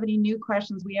if we have any new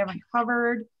questions we haven't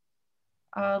covered.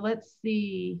 Let's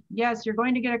see. Yes, you're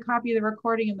going to get a copy of the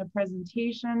recording and the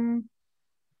presentation.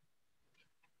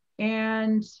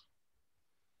 And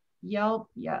Yelp,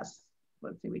 yes.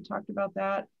 Let's see, we talked about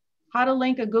that. How to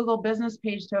link a Google business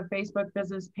page to a Facebook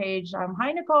business page.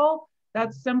 Hi, Nicole.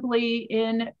 That's simply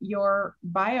in your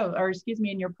bio, or excuse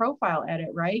me, in your profile edit,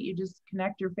 right? You just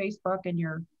connect your Facebook and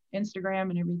your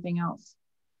Instagram and everything else.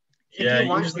 Yeah,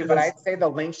 usually, but I'd say the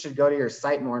link should go to your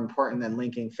site more important than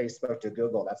linking Facebook to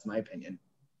Google. That's my opinion.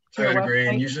 I would agree.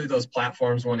 And usually those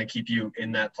platforms want to keep you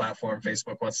in that platform.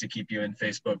 Facebook wants to keep you in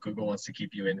Facebook. Google wants to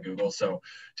keep you in Google. So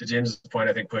to James's point,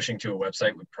 I think pushing to a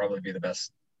website would probably be the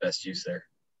best use there.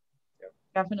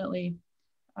 Definitely.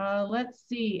 Let's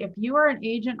see. If you are an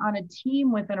agent on a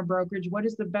team within a brokerage, what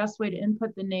is the best way to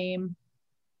input the name?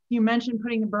 You mentioned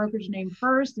putting the brokerage name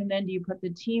first, and then do you put the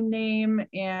team name?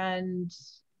 And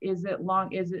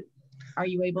are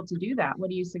you able to do that? What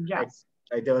do you suggest?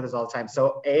 I do this all the time.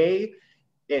 So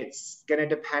it's going to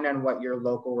depend on what your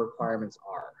local requirements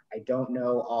are. I don't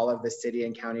know all of the city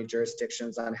and county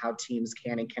jurisdictions on how teams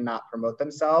can and cannot promote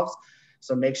themselves.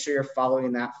 So make sure you're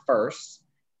following that first.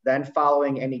 then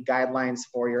following any guidelines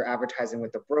for your advertising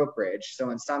with the brokerage. So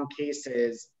in some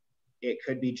cases, it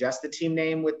could be just the team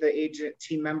name with the agent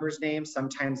team member's name.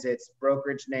 Sometimes it's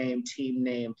brokerage name, team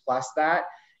name, plus that.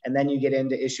 And then you get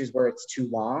into issues where it's too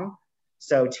long.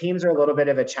 So teams are a little bit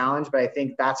of a challenge, but I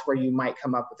think that's where you might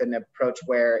come up with an approach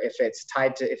where if it's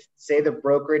tied to, if say the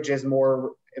brokerage is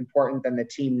more important than the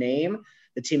team name,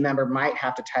 the team member might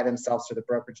have to tie themselves to the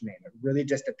brokerage name. It really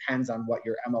just depends on what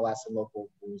your MLS and local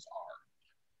rules are.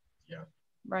 Yeah.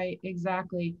 Right,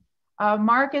 exactly.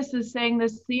 Marcus is saying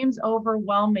this seems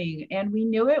overwhelming, and we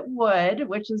knew it would,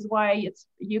 which is why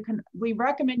we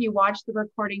recommend you watch the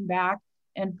recording back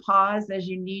and pause as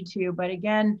you need to. But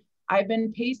again, I've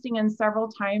been pasting in several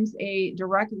times a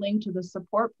direct link to the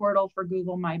support portal for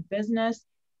Google My Business,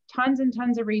 tons and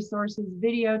tons of resources,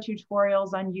 video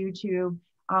tutorials on YouTube,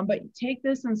 but take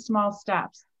this in small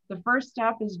steps. The first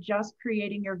step is just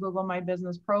creating your Google My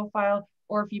Business profile,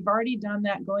 or if you've already done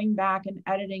that, going back and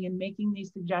editing and making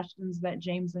these suggestions that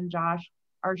James and Josh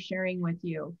are sharing with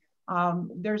you.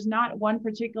 There's not one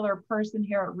particular person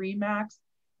here at RE/MAX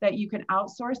that you can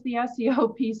outsource the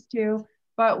SEO piece to,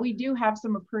 but we do have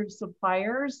some approved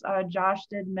suppliers. Josh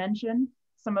did mention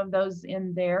some of those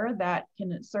in there that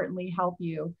can certainly help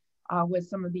you with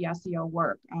some of the SEO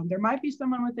work. There might be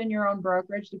someone within your own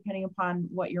brokerage, depending upon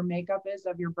what your makeup is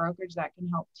of your brokerage, that can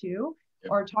help too.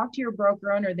 Yep. Or talk to your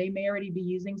broker owner. They may already be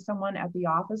using someone at the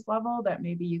office level that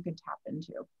maybe you could tap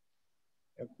into.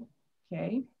 Yep.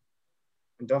 Okay.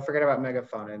 And don't forget about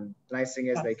Megaphone. And the nice thing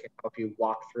is they can help you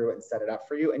walk through it and set it up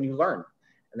for you, and you learn.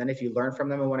 And then if you learn from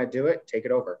them and want to do it, take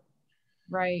it over.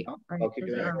 Right. I'll keep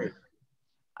doing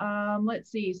that.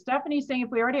 Let's see. Stephanie's saying if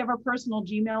we already have a personal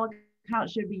Gmail account,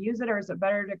 should we use it, or is it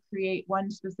better to create one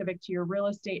specific to your real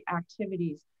estate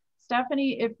activities?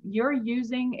 Stephanie, if you're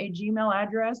using a Gmail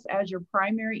address as your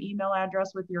primary email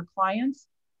address with your clients,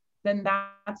 then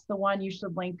that's the one you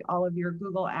should link all of your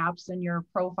Google apps and your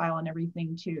profile and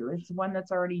everything to. It's one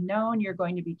that's already known. You're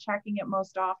going to be checking it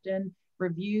most often.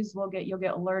 Reviews you'll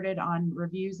get alerted on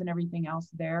reviews and everything else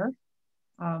there.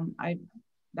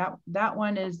 That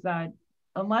one is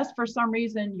unless for some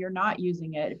reason you're not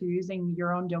using it, if you're using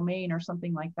your own domain or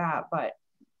something like that, but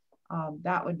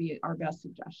that would be our best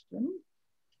suggestion.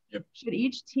 Yep. Should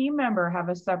each team member have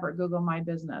a separate Google My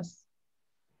Business?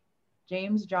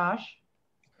 James, Josh?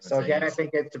 So again, I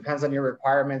think it depends on your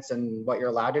requirements and what you're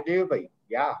allowed to do, but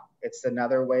yeah, it's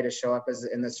another way to show up as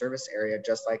in the service area,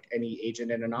 just like any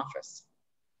agent in an office.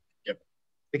 Yep.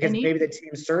 Because maybe the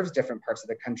team serves different parts of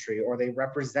the country, or they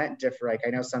represent different, like I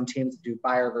know some teams do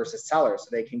buyer versus seller, so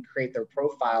they can create their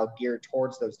profile geared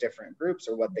towards those different groups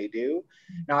or what they do.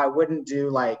 Now I wouldn't do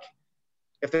like,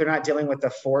 if they're not dealing with the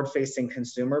forward-facing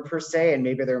consumer per se, and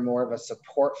maybe they're more of a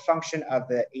support function of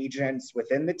the agents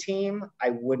within the team, I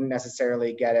wouldn't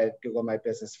necessarily get a Google My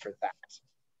Business for that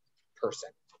person.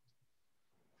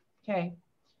 Okay.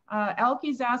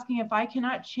 Elke's asking if I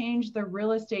cannot change the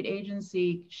real estate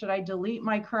agency, should I delete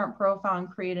my current profile and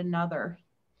create another?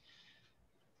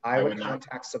 I would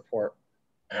contact support.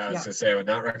 I was going to say, I would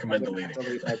not recommend deleting.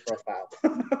 Delete my profile.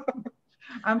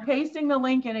 I'm pasting the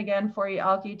link in again for you,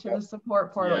 Elke, to the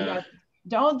support portal. Yeah. Yes.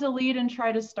 Don't delete and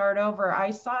try to start over.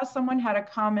 I saw someone had a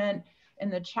comment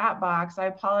in the chat box. I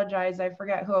apologize. I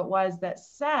forget who it was that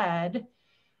said,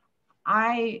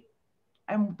 I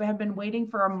have been waiting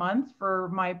for a month for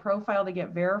my profile to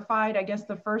get verified. I guess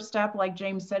the first step, like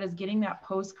James said, is getting that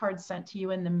postcard sent to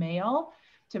you in the mail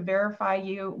to verify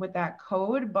you with that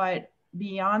code. But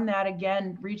beyond that,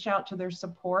 again, reach out to their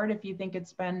support if you think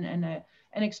it's been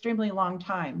an extremely long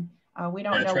time. We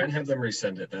don't know. Try and have them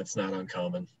resend it. That's not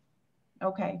uncommon.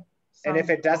 Okay. And if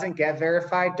it doesn't get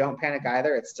verified, don't panic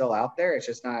either. It's still out there. It's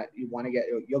just not,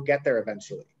 you'll get there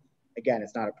eventually. Again,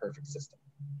 it's not a perfect system.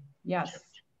 Yes.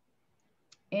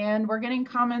 And we're getting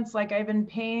comments like, I've been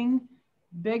paying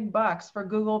big bucks for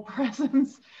Google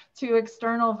presence to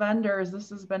external vendors. This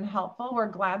has been helpful. We're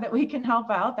glad that we can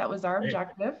help out. That was our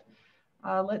objective.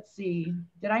 Let's see.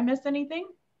 Did I miss anything?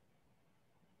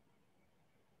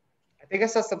 I think I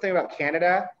saw something about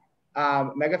Canada.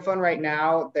 Megaphone right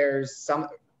now,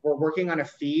 we're working on a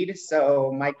feed. So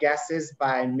my guess is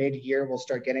by mid-year, we'll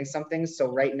start getting something. So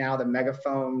right now, the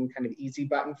Megaphone kind of easy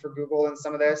button for Google and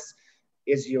some of this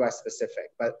is US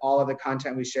specific, but all of the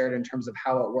content we shared in terms of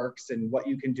how it works and what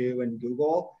you can do in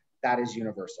Google, that is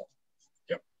universal.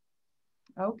 Yep.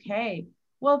 Okay.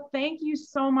 Well, thank you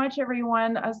so much,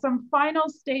 everyone. Some final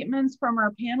statements from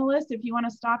our panelists. If you want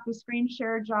to stop the screen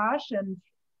share, Josh, and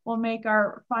we'll make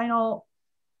our final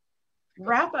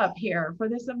wrap up here for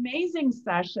this amazing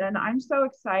session. I'm so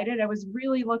excited. I was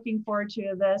really looking forward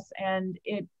to this, and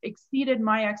it exceeded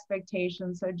my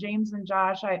expectations. So James and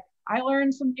Josh, I I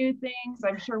learned some new things.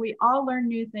 I'm sure we all learn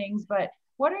new things, but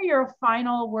what are your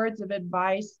final words of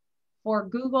advice for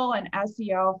Google and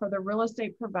SEO for the real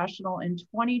estate professional in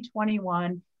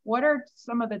 2021? What are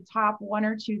some of the top 1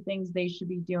 or 2 things they should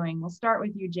be doing? We'll start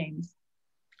with you, James.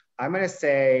 I'm going to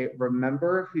say,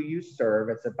 remember who you serve.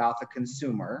 It's about the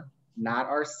consumer, not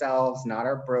ourselves, not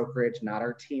our brokerage, not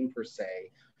our team per se.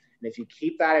 And if you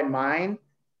keep that in mind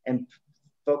and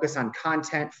focus on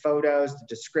content, photos, the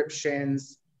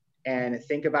descriptions, and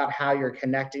think about how you're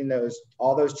connecting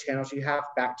all those channels you have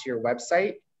back to your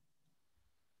website,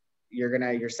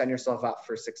 you're setting yourself up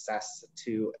for success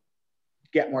to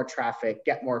get more traffic,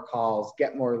 get more calls,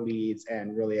 get more leads,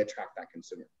 and really attract that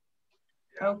consumer.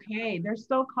 Okay, there's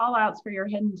still call outs for your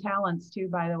hidden talents too,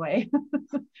 by the way.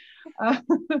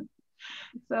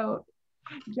 So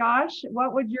Josh,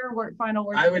 what would your final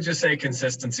word? I would just say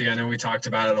consistency. I know we talked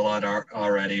about it a lot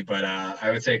already, but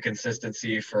I would say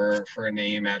consistency for a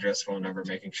name, address, phone number,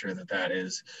 making sure that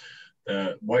is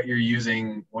what you're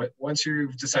using. Once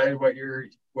you've decided what you're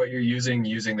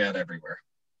using that everywhere.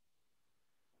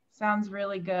 Sounds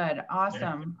really good.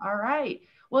 Awesome. Yeah. All right.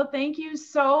 Well, thank you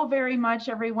so very much,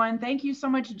 everyone. Thank you so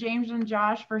much, James and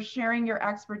Josh, for sharing your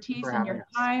expertise and your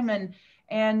time,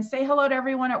 and say hello to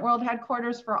everyone at World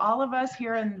Headquarters for all of us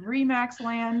here in RE/MAX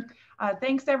land.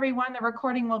 Thanks, everyone. The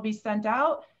recording will be sent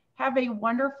out. Have a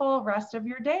wonderful rest of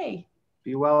your day.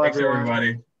 Be well, Thanks, everyone.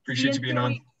 Everybody. Appreciate you being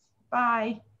on.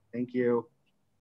 Bye. Thank you.